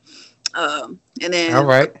enjoy that. And then all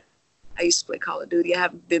right, I used to play Call of Duty. I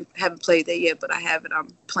haven't played that yet, but I haven't. I'm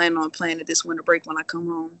planning on playing it this winter break when I come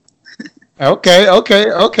home. Okay.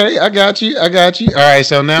 I got you. All right,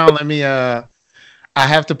 so now let me. I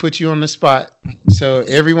have to put you on the spot. So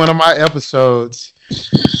every one of my episodes,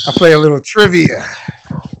 I play a little trivia.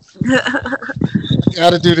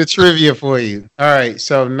 Got to do the trivia for you. All right.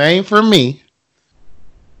 So name for me.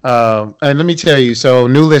 And let me tell you. So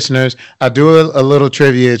new listeners, I do a little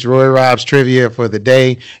trivia. It's Roy Rob's trivia for the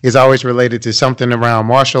day. Is always related to something around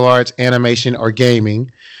martial arts, animation, or gaming,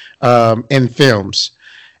 and films.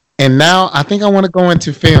 And now I think I want to go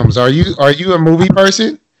into films. Are you a movie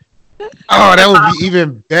person? Oh, that would be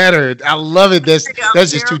even better. I love it. That's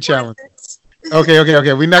just too challenging. Okay.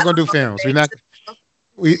 We're not gonna do films. We're not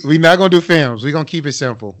gonna do films. We're gonna keep it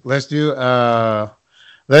simple. Let's do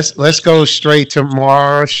let's go straight to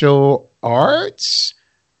martial arts.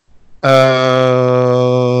 Name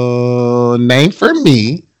for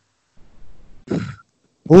me.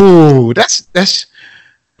 Ooh, that's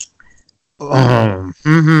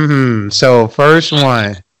so first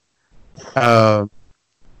one.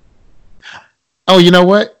 Oh, you know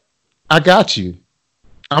what? I got you.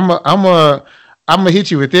 I'm gonna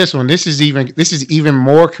hit you with this one. This is even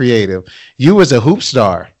more creative. You as a hoop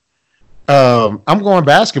star. I'm going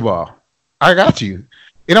basketball. I got you.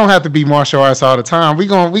 It don't have to be martial arts all the time. We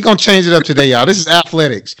gonna change it up today, y'all. This is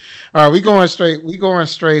athletics. All right, we going straight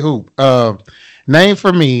hoop. Name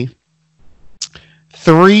for me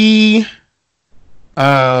three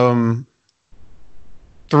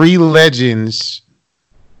legends,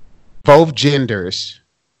 both genders,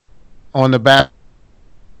 on the back.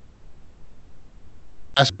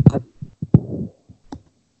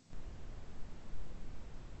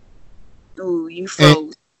 Ooh, you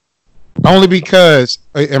froze. Only because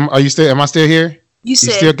am I still here? You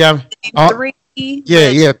said still got me? Three.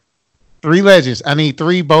 Yeah. 3 legends. I need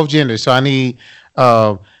 3 both genders. So I need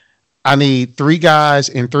 3 guys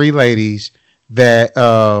and 3 ladies that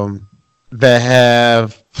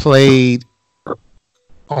have played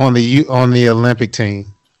on the Olympic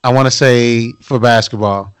team. I want to say for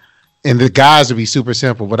basketball, and the guys would be super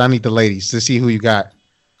simple, but I need the ladies to see who you got.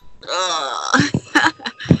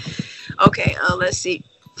 Okay, let's see.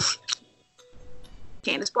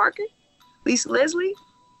 Candace Parker, Lisa Leslie,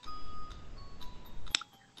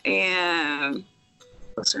 and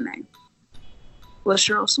what's her name? Was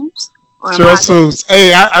Cheryl Swoops? Cheryl Swoops.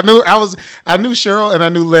 Hey, I knew Cheryl and I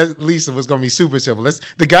knew Lisa was gonna be super simple.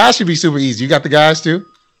 The guys should be super easy. You got the guys too?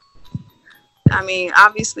 I mean,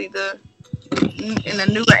 obviously in the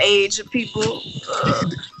newer age of people.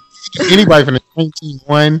 Anybody from the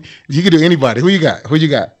 21, you can do anybody. Who you got?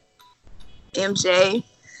 MJ,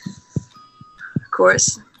 of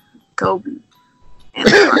course, Kobe, and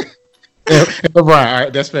LeBron. and LeBron. All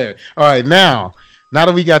right, that's fair. All right, now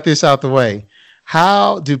that we got this out the way,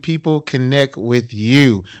 how do people connect with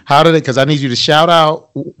you? How do they? Because I need you to shout out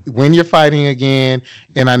when you're fighting again,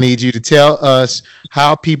 and I need you to tell us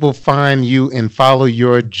how people find you and follow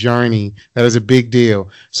your journey. That is a big deal.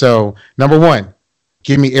 So, number 1,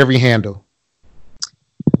 give me every handle.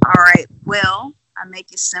 All right. Well, I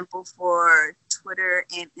make it simple for Twitter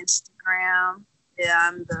and Instagram. Yeah,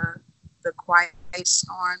 I'm the Quiet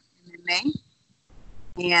Storm MMA,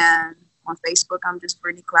 and on Facebook I'm just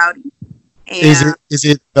Brittany Cloudy. And is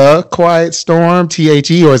it the Quiet Storm,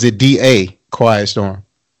 THE, or is it DA Quiet Storm?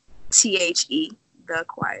 THE, the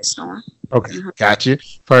Quiet Storm. Okay, Gotcha.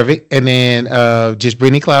 Perfect. And then just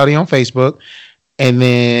Brittany Cloudy on Facebook, and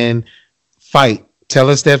then fight. Tell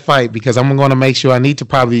us that fight, because I'm going to make sure I need to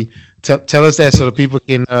probably tell us that so that people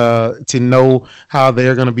can to know how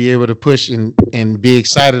they're going to be able to push and be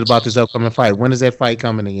excited about this upcoming fight. When is that fight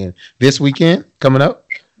coming again? This weekend coming up?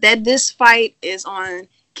 This fight is on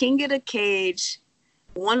King of the Cage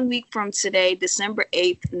 1 week from today, December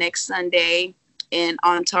 8th, next Sunday in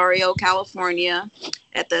Ontario, California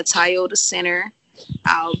at the Toyota Center.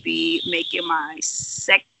 I'll be making my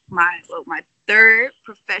third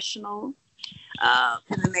professional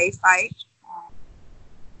MMA fight.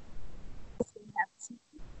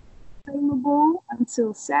 Available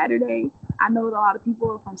until Saturday. I know a lot of people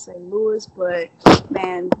are from St. Louis, but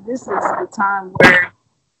man, this is the time where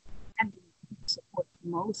I need support the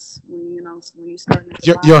most when you start.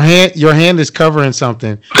 Your hand is covering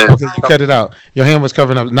something. Okay, you cut it out. Your hand was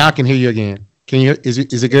covering up. Now I can hear you again. Can you? Is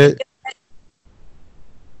it good?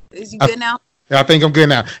 Is you good now? I think I'm good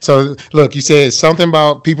now. So look, you said something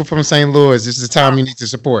about people from St. Louis. This is the time you need to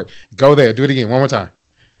support. Go there. Do it again. One more time.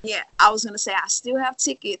 Yeah, I was going to say I still have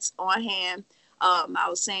tickets on hand. I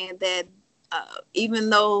was saying that even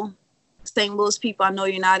though St. Louis people, I know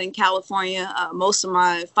you're not in California. Most of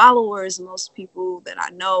my followers, most people that I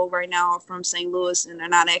know right now are from St. Louis, and they're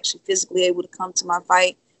not actually physically able to come to my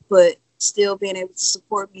fight, but still being able to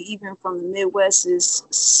support me even from the Midwest is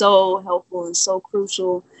so helpful and so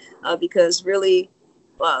crucial because really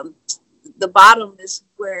the bottom is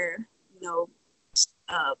where, you know,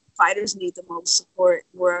 fighters need the most support,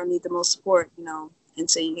 where I need the most support, you know, and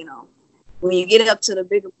so, you know, when you get up to the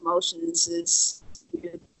bigger promotions, it's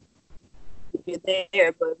you're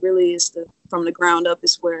there, but really it's from the ground up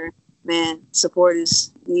is where, man, support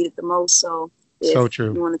is needed the most. So if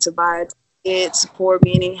true. You wanted to buy it, support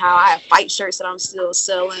me anyhow. I have fight shirts that I'm still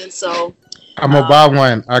selling, so I'm gonna buy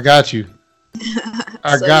one. I got you.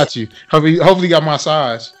 I got you. Hopefully you got my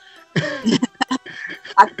size.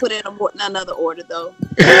 I can put in another order though.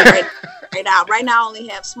 Right now I only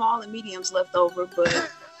have small and mediums left over,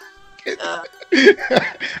 but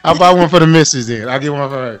I'll buy one for the missus then. I'll get one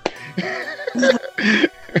for her.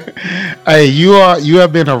 Hey, you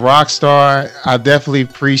have been a rock star. I definitely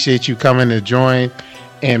appreciate you coming to join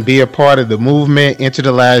and be a part of the movement. Enter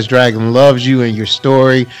the Last Dragon loves you and your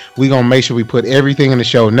story. We're gonna make sure we put everything in the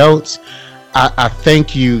show notes. I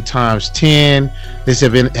thank you times 10. This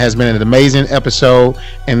has been an amazing episode,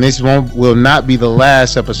 and this will not be the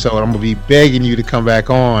last episode. I'm gonna be begging you to come back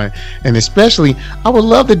on, and especially I would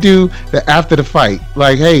love to do the after the fight.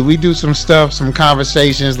 Like, hey, we do some stuff, some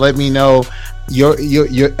conversations. Let me know your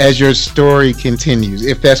as your story continues,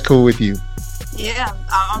 if that's cool with you. Yeah,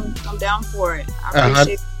 I'm down for it. I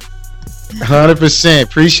appreciate it. 100%.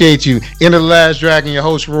 Appreciate you. Enter the Last Dragon, your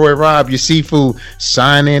host Roy Robb, your seafood,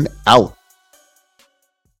 signing out.